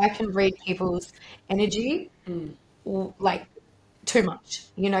 like, I can read people's energy, like, too much,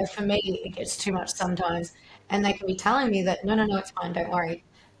 for me, it gets too much sometimes, and they can be telling me that, no, it's fine, don't worry,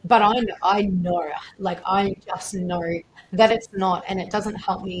 but I know, like, I just know that it's not, and it doesn't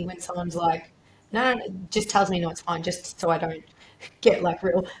help me when someone's like, no, just tells me, no, it's fine, just so I don't get, like,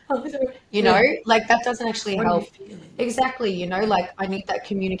 real, like, that doesn't actually What are help. you feeling? Exactly, like I need that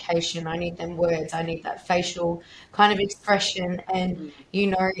communication, I need them words, I need that facial kind of expression, and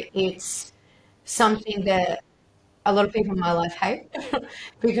it's something that a lot of people in my life hate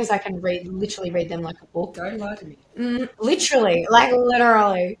because I can literally read them like a book. Don't lie to me. Literally, like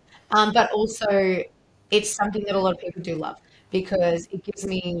literally. But also, it's something that a lot of people do love because it gives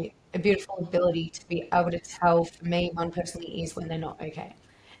me a beautiful ability to be able to tell for me one personally is when they're not okay.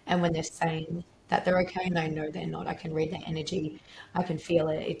 And when they're saying that they're okay and I know they're not, I can read their energy, I can feel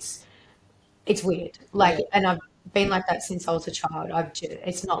it. It's weird. Like, Yeah. and I've been like that since I was a child.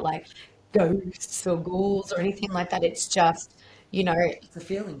 It's not like ghosts or ghouls or anything like that. It's just, you know, It's a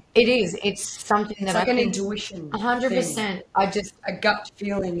feeling. it is. It's something It's that like I an can intuition thing, 100%. I just, a gut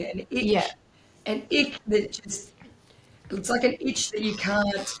feeling, an yeah. itch, an ick that just, it's like an itch that you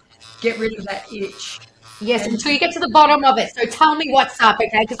can't get rid of that itch. Yes, And until you get to the bottom of it. So tell me what's up,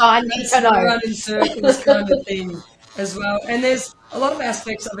 okay? Because I need it's to the know. run in circles kind of thing as well. And there's a lot of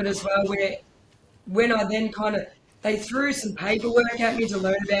aspects of it as well where when I then kind of, they threw some paperwork at me to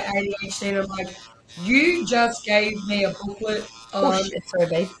learn about ADHD and I'm like, you just gave me a booklet Oh, on, shit. Sorry,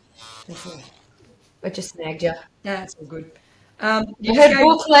 babe. before. I just snagged you. That's all good. I You just heard gave,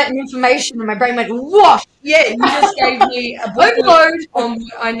 booklet and information and my brain went, whoosh. yeah, you just gave me a booklet Overload. on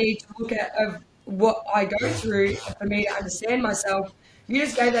what I need to look at of what I go through for me to understand myself. You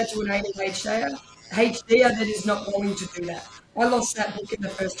just gave that to an ADHD that is not willing to do that. I lost that book in the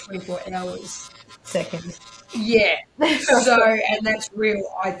first 24 hours. Seconds. Yeah. So, and that's real.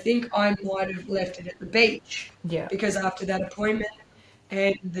 I think I might have left it at the beach Yeah. because after that appointment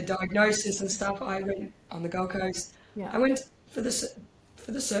and the diagnosis and stuff, I went on the Gold Coast. Yeah. I went for the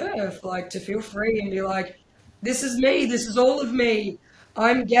surf, like to feel free and be like, this is me. This is all of me.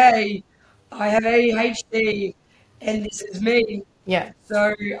 I'm gay. I have ADHD, and this is me. Yeah.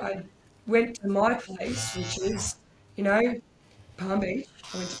 So I went to my place, which is, Palm Beach.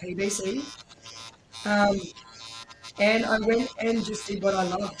 I went to PBC. And I went and just did what I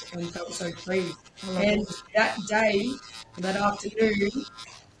loved and felt so free. And that day, that afternoon,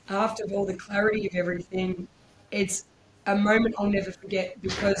 after all the clarity of everything, it's a moment I'll never forget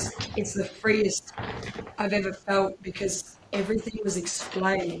because it's the freest I've ever felt because everything was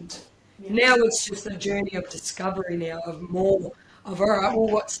explained. Now it's just a journey of discovery now, of more, of all right, well,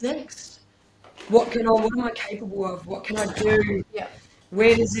 what's next? What am I capable of? What can I do? Yeah.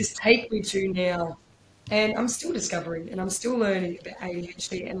 Where does this take me to now? And I'm still discovering and I'm still learning about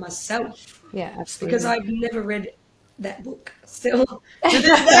ADHD and myself Yeah, absolutely. because I've never read that book. Still, to this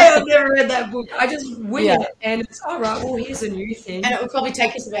day, I've never read that book. I just wing Yeah. it and it's all right. Well, here's a new thing. And it would probably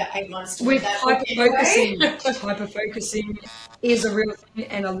take us about 8 months to With read that book hyperfocusing, anyway. hyperfocusing is a real thing,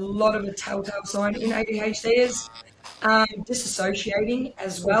 and a lot of a telltale sign in ADHD is disassociating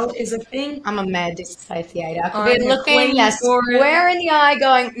as well is a thing. I'm a mad dissociator. I could I'm be a looking queen you for it. square in the eye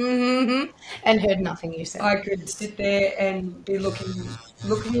going, mm-hmm, and heard nothing you said. I could sit there and be looking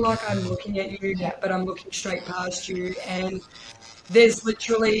like I'm looking at you, Yeah. but I'm looking straight past you. And there's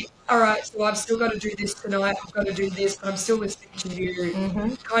literally, all right, so I've still got to do this tonight. I've got to do this, but I'm still listening to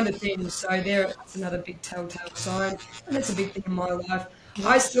you, kind of thing. So that's another big telltale sign, and that's a big thing in my life.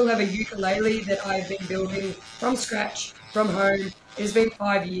 I still have a ukulele that I've been building from scratch, from home. It has been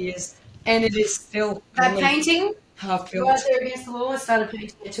 5 years, and it is still That only painting, half go built. out there against the wall. I started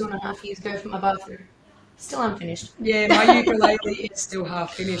painting it 2.5 years ago from my bathroom. Still unfinished. Yeah, my ukulele is still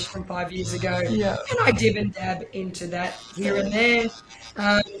half finished from 5 years ago. Yeah. And I dib and dab into that here and there.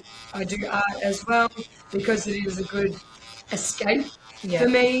 I do art as well because it is a good escape Yeah. for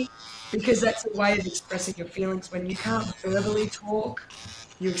me because that's a way of expressing your feelings. When you can't verbally talk,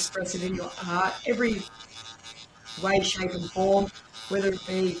 you express it in your art. Every way, shape and form, whether it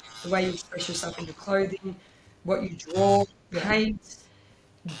be the way you express yourself in your clothing, what you draw, paint,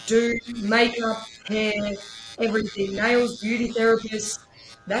 do makeup, hair, everything, nails, beauty therapists,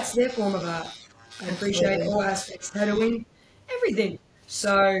 that's their form of art. I appreciate Absolutely. all aspects, tattooing, everything.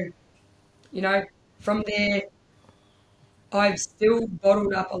 So, from there, I've still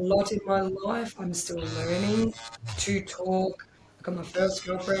bottled up a lot in my life. I'm still learning to talk. I got my first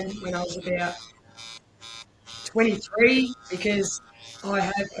girlfriend when I was about 23 because I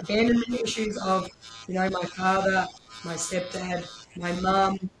have abandonment issues of, my father, my stepdad, my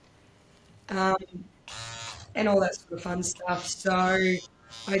mum, and all that sort of fun stuff. So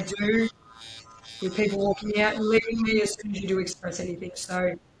I do with people walking out and leaving me as soon as you do express anything.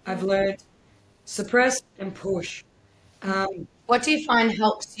 So I've learned suppress and push. What do you find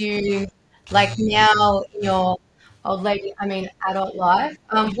helps you, like now in your adult life?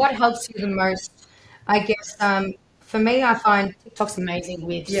 What helps you the most? I guess for me, I find TikTok's amazing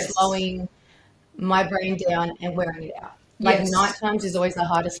with Yes. slowing my brain down and wearing it out. Like Yes. night times is always the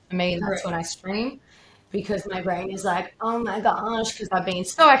hardest for me, and that's Correct. when I stream because my brain is like, oh my gosh, because I've been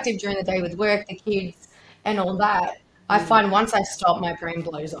so active during the day with work, the kids, and all that. I find once I stop, my brain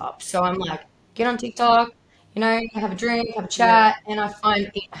blows up. So I'm like, get on TikTok, have a drink, have a chat, and I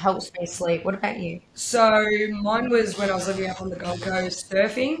find it helps me sleep. What about you? So mine was when I was living up on the Gold Coast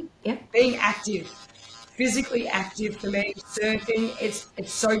surfing. Yeah. Being active, physically active for me, surfing, it's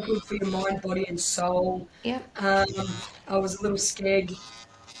so good for your mind, body, and soul. Yeah. I was a little skeg.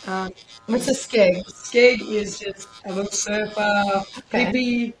 What's a skeg? Skeg is just a little surfer, Okay.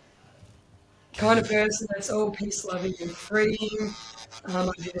 hippie kind of person that's all peace loving and free. I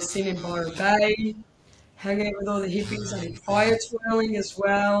did a stint in Byron Bay, hang out with all the hippies. I did fire twirling as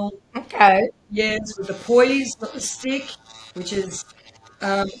well. Okay. Yes, with the poise, not the stick, which is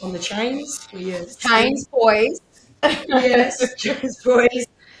on the chains. Chains, boys. Yes, chains, poise.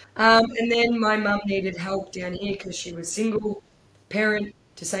 And then my mum needed help down here because she was single, parent,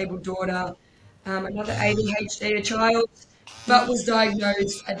 disabled daughter, another ADHD child, but was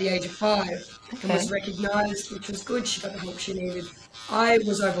diagnosed at the age of 5 and was recognised, which was good. She got the help she needed. I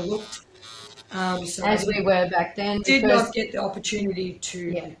was overlooked. So As we were back then. Did not get the opportunity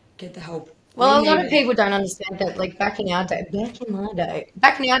to get the help. Well, a lot of people don't understand that. Like back in our day,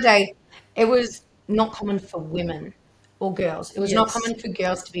 it was not common for women or girls. It was not common for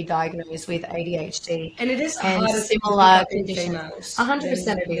girls to be diagnosed with ADHD. And it is and harder similar in conditions. females.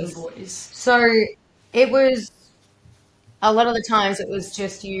 100% it is. Boys. So it was a lot of the times it was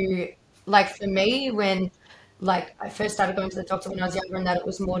just you. Like for me, when I first started going to the doctor when I was younger, and that it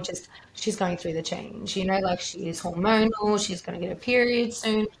was more just she's going through the change, like she is hormonal, she's going to get a period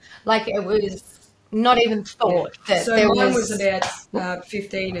soon. Like it was not even thought that So there mine was about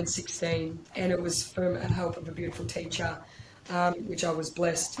 15 and 16, and it was from a help of a beautiful teacher, which I was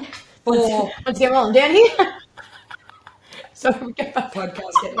blessed for. What's going on down here? So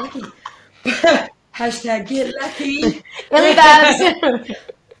Podcast Get Lucky. Hashtag Get Lucky. Really bad.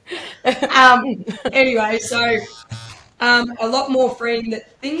 Anyway, so a lot more freeing.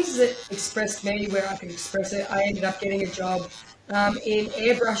 That things that expressed me where I could express it. I ended up getting a job in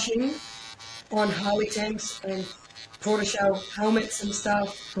airbrushing on Harley tanks and tortoiseshell helmets and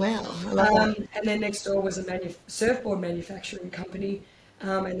stuff. Wow, I love that. And then next door was a surfboard manufacturing company,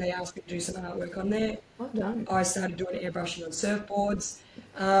 and they asked me to do some artwork on there. Well done. I started doing airbrushing on surfboards.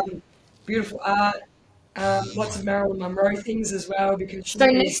 Beautiful art. Lots of Marilyn Monroe things as well because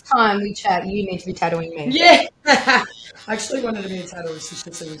next time we chat, you need to be tattooing me. Yeah, I actually wanted to be a tattooist. It's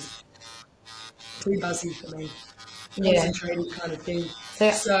just it was too buzzy for me. Concentrating kind of thing.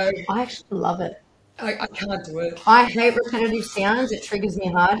 So I actually love it. I can't do it. I hate repetitive sounds. It triggers me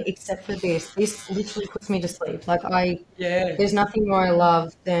hard, except for this. This literally puts me to sleep. There's nothing more I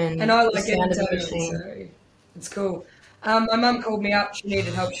love than and I like the sound of a it, machine. so it's cool. My mum called me up. She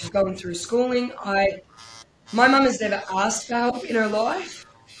needed help. She's going through schooling. My mum has never asked for help in her life.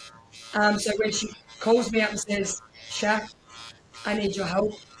 So when she calls me up and says, Shak, I need your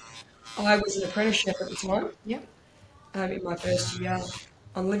help. I was an apprenticeship at the time. Yep. In my first year.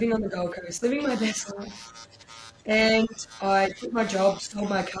 I'm living on the Gold Coast, living my best life. And I quit my job, sold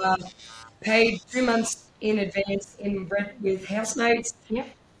my car, paid 2 months in advance in rent with housemates. Yep.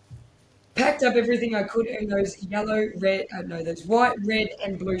 Packed up everything I could in those those white, red,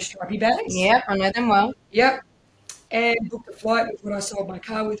 and blue stripy bags. Yep, I know them well. Yep. And booked a flight with what I sold my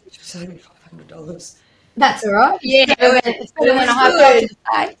car with, which was only $500. That's all right. Yeah, it's better than a high five to the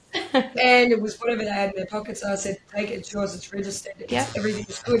face. And it was whatever they had in their pockets. So I said, take it, it's yours, it's registered,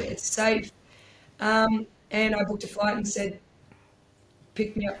 everything's good, it's safe. And I booked a flight and said,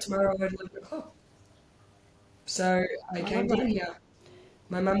 pick me up tomorrow at 11 o'clock. So I came down here.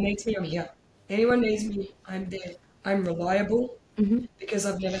 My mum needs me, I'm here. Anyone needs me, I'm there. I'm reliable because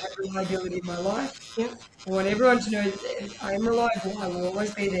I've never had reliability in my life. Yep. I want everyone to know that I am reliable. I will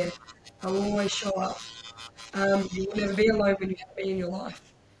always be there. I will always show up. You will never be alone when you have me in your life,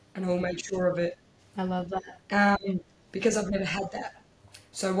 and I will make sure of it. I love that. Because I've never had that.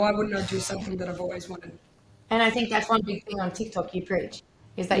 So why wouldn't I do something that I've always wanted? And I think that's one big thing on TikTok you preach,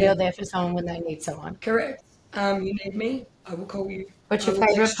 is that you're there for someone when they need someone. Correct. You need me, I will call you. What's your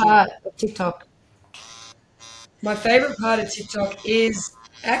favourite part of TikTok? My favourite part of TikTok is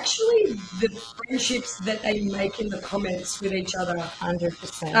actually the friendships that they make in the comments with each other.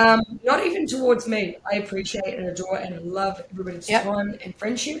 100%. Not even towards me. I appreciate and adore and love everybody's time and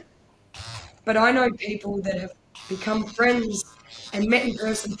friendship. But I know people that have become friends and met in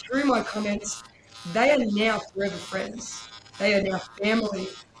person through my comments. They are now forever friends. They are now family.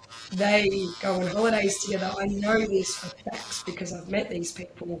 They go on holidays together. I know this for facts because I've met these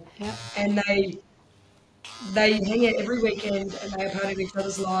people. Yep. And they hang out every weekend and they are part of each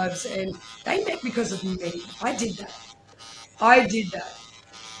other's lives, and they met because of me. I did that.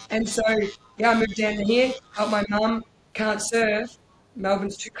 And so I moved down to here, helped my mum, can't surf,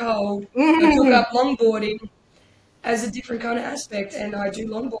 Melbourne's too cold. I took up longboarding as a different kind of aspect, and I do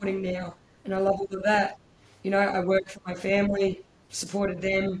longboarding now, and I love all of that. I worked for my family, supported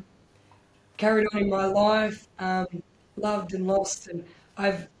them, carried on in my life, loved and lost, and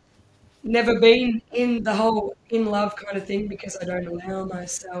I've never been in the whole in love kind of thing because I don't allow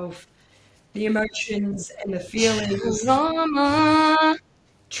myself the emotions and the feelings.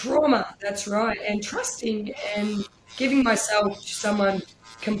 Trauma, that's right. And trusting and giving myself to someone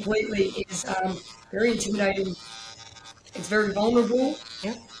completely is very intimidating. It's very vulnerable.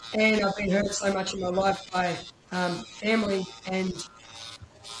 Yep. And I've been hurt so much in my life by family and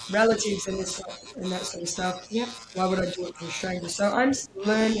relatives and that sort of stuff. Yep. Why would I do it to a stranger? So I'm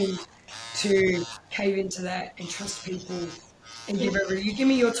learning to cave into that and trust people and give every. You give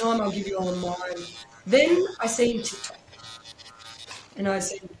me your time, I'll give you all of mine. Then I see him TikTok, and I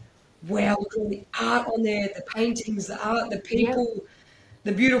see, wow, look at all the art on there, the paintings, the art, the people,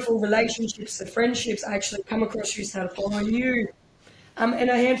 the beautiful relationships, the friendships. I actually come across you, started following you, and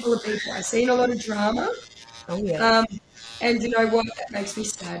a handful of people. I've seen a lot of drama. Oh yeah. And you know what? That makes me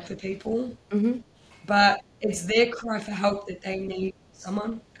sad for people. Mm-hmm. But it's their cry for help that they need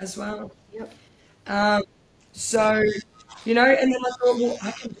someone as well. Yep. So, and then I thought, well, I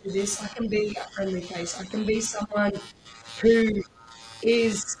can do this. I can be a friendly face. I can be someone who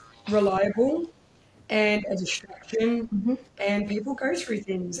is reliable and a distraction. Mm-hmm. And people go through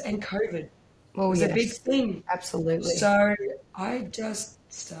things. And COVID was yes. a big thing. Absolutely. So I just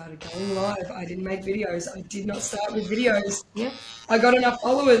started going live. I didn't make videos. I did not start with videos. Yep. I got enough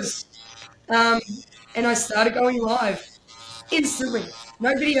followers, and I started going live instantly.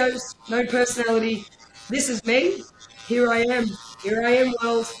 No videos, no personality. This is me. Here I am. Here I am,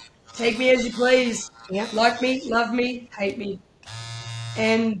 world. Take me as you please. Yep. Like me, love me, hate me.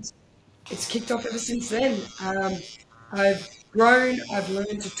 And it's kicked off ever since then. I've grown. I've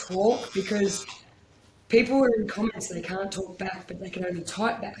learned to talk because people are in comments, they can't talk back, but they can only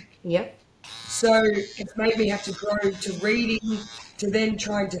type back. Yep. So it's made me have to grow to reading, to then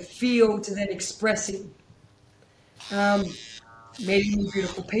trying to feel, to then expressing. Meeting new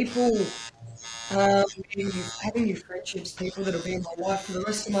beautiful people, having new friendships, people that will be in my life for the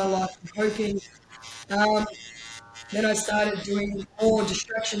rest of my life, I'm hoping. Then I started doing more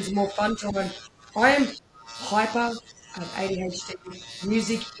distractions, more fun time. I am hyper. I have ADHD.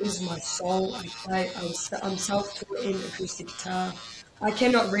 Music is my soul. I'm self-taught in acoustic guitar. I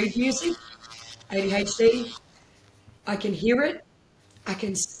cannot read music. ADHD. I can hear it. I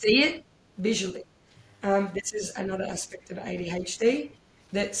can see it visually. This is another aspect of ADHD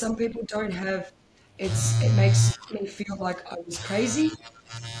that some people don't have. It makes me feel like I was crazy,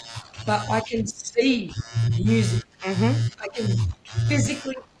 but I can see music. Mm-hmm. I can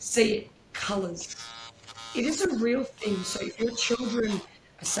physically see it, colours. It is a real thing. So if your children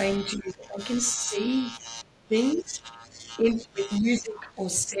are saying to you that they can see things with music or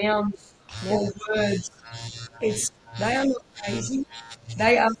sounds or words, they are not crazy.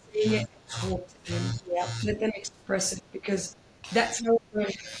 They are seeing it. Talk to them. Yeah. Let them express it because that's how I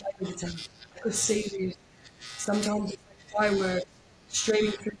learned to play with it. I could see music. Sometimes it's like fireworks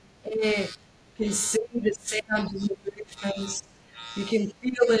streaming through the air. You can see the sound in the movements. You can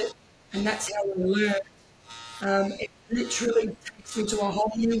feel it, and that's how we learn. It literally takes me to a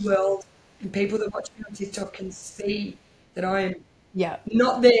whole new world, and people that watch me on TikTok can see that I am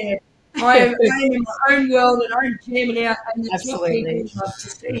not there. I am in my own world, and I'm jamming out, and that's what people love to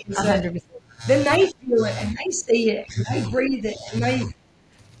see. 100%. Then they feel it, and they see it, and they breathe it, and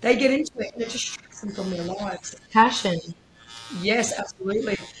they get into it, and it distracts them from their lives. Passion. Yes,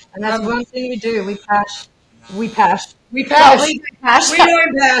 absolutely. And that's one thing we do. We pash. We pash. We pash. We pash. We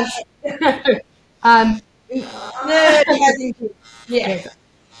don't pash. Yeah.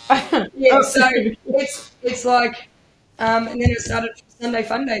 Yeah. So it's like, and then it started Sunday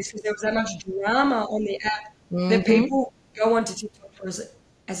Fun Days because there was that much drama on the app that people go onto TikTok for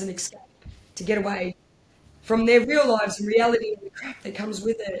as an escape to get away from their real lives and reality and the crap that comes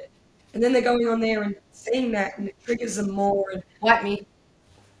with it. And then they're going on there and seeing that, and it triggers them more. And like me,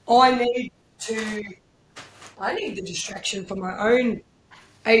 I need the distraction for my own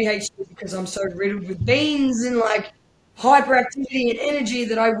ADHD because I'm so riddled with beans and like hyperactivity and energy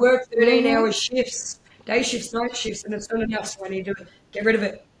that I work 13-hour shifts, day shifts, night shifts, and it's not enough. So I need to get rid of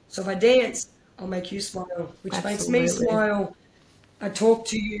it. So if I dance, I'll make you smile, which makes me smile. I talk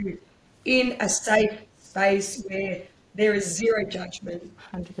to you in a safe space where there is zero judgment.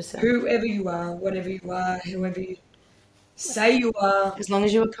 100%. Whoever you are, whatever you are, whoever you say you are. As long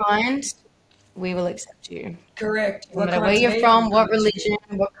as you are kind, we will accept you. Correct. No matter where you're from, what religion,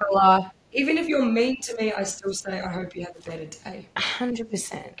 what colour, even if you're mean to me, I still say, I hope you have a better day.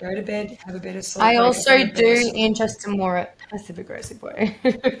 100%. Go to bed, have a better sleep. I wake up also in a better do sleep. in just a more passive-aggressive way.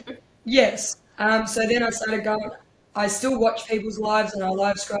 Yes. So then I started going, I still watch people's lives and I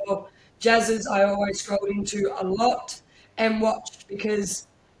live scroll. Jazz's I always scrolled into a lot and watched because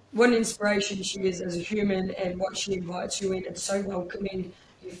what an inspiration she is as a human and what she invites you in. It's so welcoming.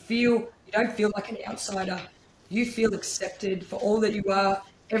 You don't feel like an outsider. You feel accepted for all that you are,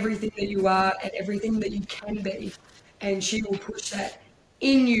 everything that you are, and everything that you can be. And she will push that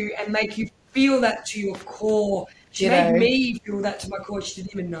in you and make you feel that to your core. She made Ditto. me feel that to my core. She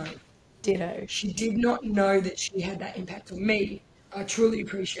didn't even know. Ditto. She did not know that she had that impact on me. I truly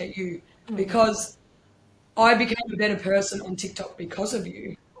appreciate you because I became a better person on TikTok because of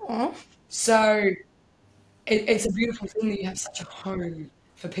you. Aw. So it's a beautiful thing that you have such a home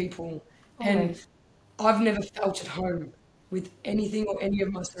for people. And Always. I've never felt at home with anything or any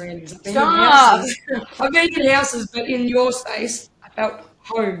of my surroundings. I've been in Stop. houses. I've been in houses, but in your space, I felt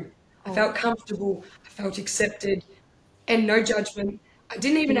home. I felt comfortable. I felt accepted and no judgment. I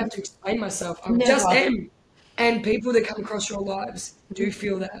didn't even have to explain myself. I just Never. am. And people that come across your lives do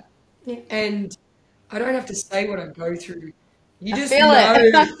feel that. Yeah. And I don't have to say what I go through. You I just feel know.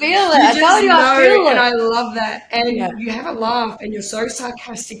 it. I feel it. You I just told you I know, feel and it. I love that. And Yeah. you have a laugh, and you're so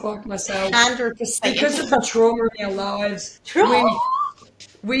sarcastic like myself. 100%. Because of the trauma in our lives,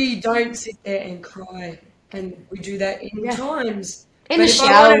 we don't sit there and cry, and we do that in times. In But the if I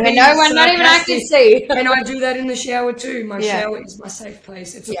shower wanna where be no one, not even I can sarcastic, see. and I do that in the shower too. My Yeah. shower is my safe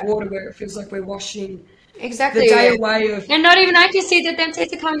place. It's Yeah. a water where it feels like we're washing Exactly. the day away of. And not even I can see that them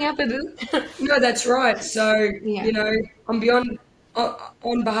teeth are coming out, boo. No, that's right. So Yeah. you know, I'm beyond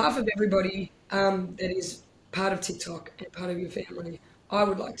on behalf of everybody that is part of TikTok and part of your family. I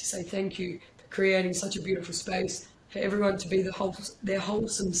would like to say thank you for creating such a beautiful space for everyone to be their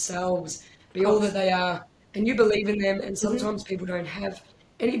wholesome selves, be all that they are, and you believe in them. And sometimes people don't have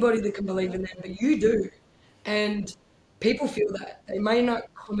anybody that can believe in them, but you do, and people feel that. They may not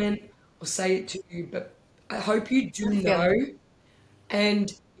comment or say it to you, but I hope you do I feel know. it.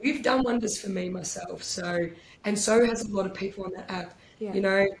 And you've done wonders for me myself. So, and so has a lot of people on that app. Yeah. You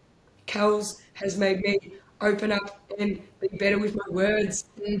know, Kels has made me open up and be better with my words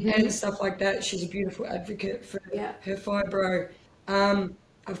and stuff like that. She's a beautiful advocate for Yeah. her fibro.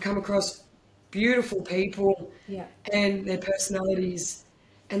 I've come across beautiful people Yeah. and their personalities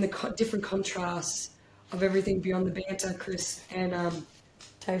and the different contrasts of everything beyond the banter, Chris, and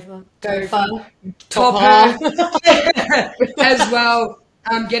Topher. Topher. Topher. As well.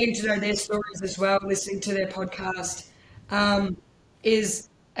 Getting to know their stories as well, listening to their podcast is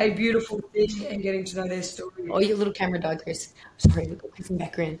a beautiful thing, and getting to know their story. Oh, your little camera died, Chris. Sorry, we've got Chris in the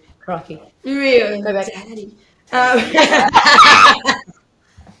background. Crikey. Real Go back. daddy.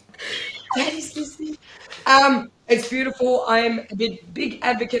 Daddy's listening. It's beautiful. I'm a big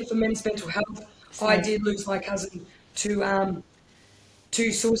advocate for men's mental health. I did lose my cousin to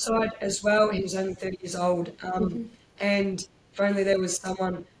suicide as well. He was only 30 years old. And if only there was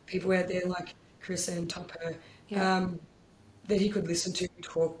people out there like Chris and Topper, that he could listen to,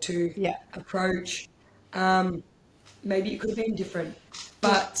 talk to, Yeah. approach. Maybe it could have been different.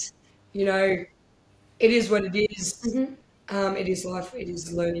 But, you know, it is what it is. It is life, it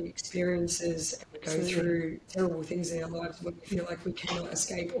is learning experiences, and we go through terrible things in our lives when we feel like we cannot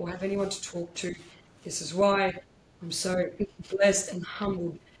escape or have anyone to talk to. This is why I'm so blessed and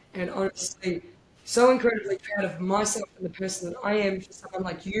humbled and honestly so incredibly proud of myself and the person that I am for someone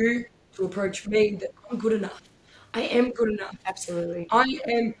like you to approach me that I'm good enough. I am good enough. Absolutely.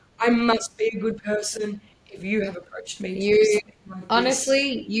 I must be a good person if you have approached me. To do You, something like this.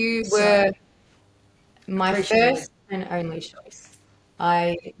 honestly, you So, were my appreciate it. first and only choice.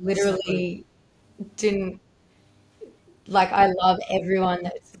 I literally didn't, like, I love everyone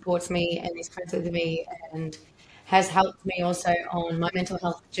that supports me and is friends with me and has helped me also on my mental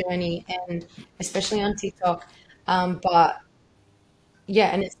health journey and especially on TikTok. But yeah,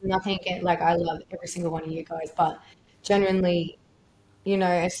 and it's nothing against, like, I love every single one of you guys, but genuinely, you know,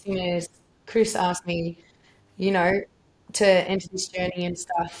 as soon as Chris asked me, you know, to enter this journey and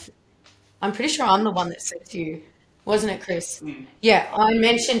stuff, I'm pretty sure I'm the one that said to you, wasn't it, Chris? Yeah, I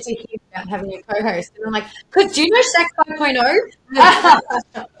mentioned to him about having a co-host, and I'm like, "Cause do you know Shak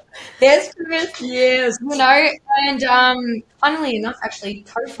 5.0?" There's Chris, Yes. you know, and funnily enough, actually,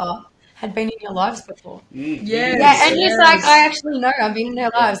 Topher had been in your lives before. Yes. Yeah, and he's like, yes. I actually know, I've been in their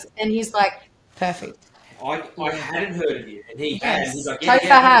lives, and he's like, perfect. I hadn't heard of you, and he had. Yes, And he's like, Topher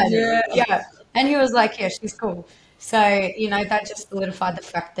yeah, had, Yeah. yeah, and he was like, yeah, she's cool. So, you know, that just solidified the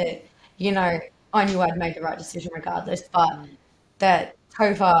fact that, you know, I knew I'd made the right decision regardless, but that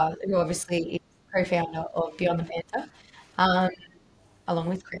Tova, who obviously is co-founder of Beyond the Banter, along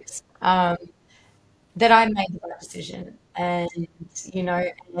with Chris, that I made the right decision. And, you know,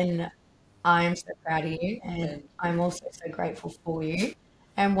 and I'm so proud of you, and I'm also so grateful for you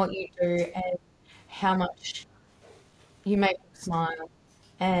and what you do and how much you make me smile.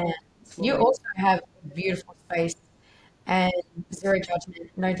 And you also have a beautiful space and zero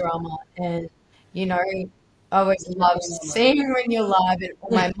judgment, no drama. And, you know, I always love seeing when you're live, and all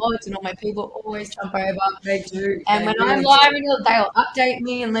my mods and all my people always jump over. They do. And They when really I'm do. live, they'll update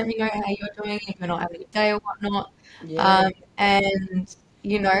me and let me know how you're doing, if you're not having a good day or whatnot. Yeah. And,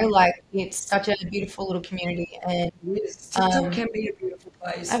 you know, like, it's such a beautiful little community. And Yes. TikTok can be a beautiful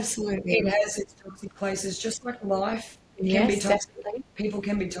place. absolutely. It has its toxic places, just like life. It can be Yes, toxic. definitely. People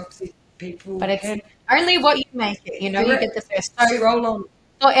can be toxic. People But it's can. only what you make it. You know, you get the best. So, Roll on.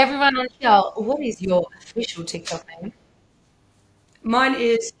 for everyone on here, what is your official TikTok name? Mine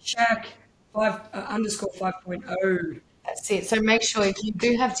is Shak _5.0. That's it. So make sure, if you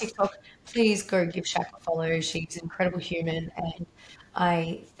do have TikTok, please go give Shak a follow. She's an incredible human, and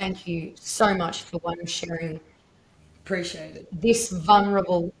I thank you so much for sharing Appreciate it. this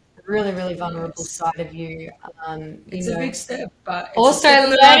vulnerable, really, really vulnerable Yes. side of you. It's a big step, but it's Also, a step in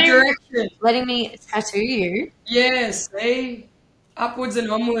the right direction. letting me tattoo you. Yes, see? Upwards and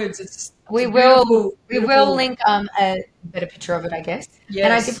onwards. It's We a will beautiful, we beautiful. will link a better picture of it, I guess.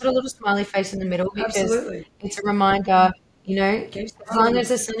 And I did Yes, put a little smiley face in the middle because absolutely. it's a reminder, you know, Keep as long smiling. as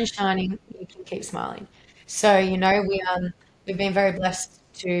the sun is shining, you can keep smiling. So, you know, we've been very blessed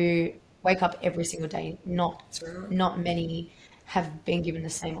to wake up every single day. That's right. Not many have been given the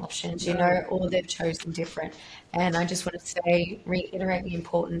same options, you No. know, or they've chosen different. And I just want to say, reiterate the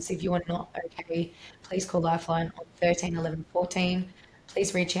importance. If you are not okay, please call Lifeline on 13 11 14.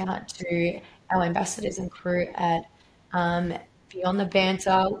 Please reach out to our ambassadors and crew at Beyond the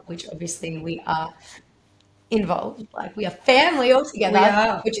Banter, which obviously we are involved. Like, we are family We altogether,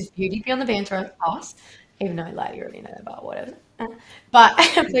 are. which is Beauty Beyond the Banter, us. Even though, like, you already know about whatever. But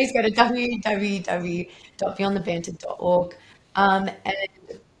please go to www.beyondthebanter.org. And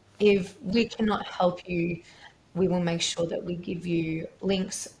if we cannot help you, we will make sure that we give you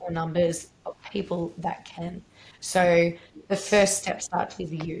links or numbers of people that can. So the first step starts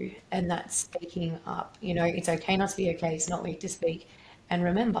with you, and that's speaking up. You know, it's okay not to be okay. It's not weak to speak. And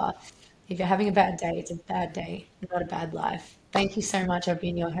remember, if you're having a bad day, it's a bad day, not a bad life. Thank you so much. I've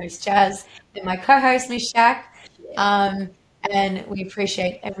been your host, Jazz, and my co-host, Miss Shak. And we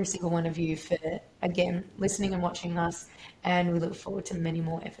appreciate every single one of you for, again, listening and watching us. And we look forward to many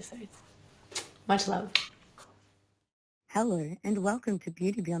more episodes. Much love. Hello and welcome to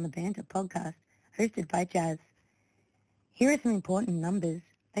Beauty Beyond the Banter podcast, hosted by Jazz. Here are some important numbers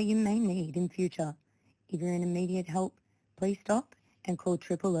that you may need in future. If you're in immediate help, please stop and call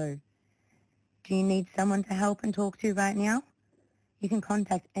 000. Do you need someone to help and talk to right now? You can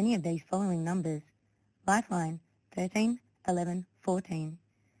contact any of these following numbers. Lifeline 13 11 14.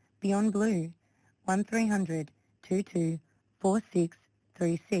 Beyond Blue 1300 22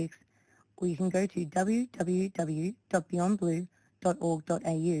 4636. Or you can go to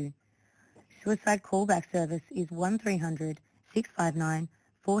www.beyondblue.org.au. Suicide callback service is 1300 659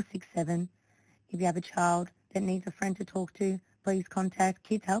 467. If you have a child that needs a friend to talk to, please contact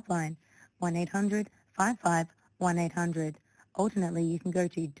Kids Helpline 1-800-55-1800. Alternately, you can go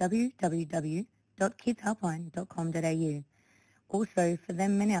to www.kidshelpline.com.au. Also, for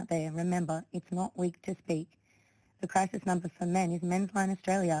them men out there, remember, it's not weak to speak. The crisis number for men is Men's Line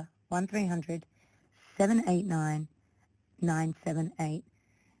Australia 1300 789 978.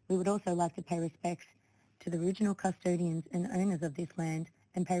 We would also like to pay respects to the original custodians and owners of this land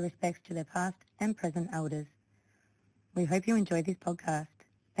and pay respects to their past and present elders. We hope you enjoyed this podcast.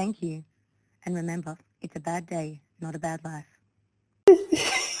 Thank you. And remember, it's a bad day, not a bad life.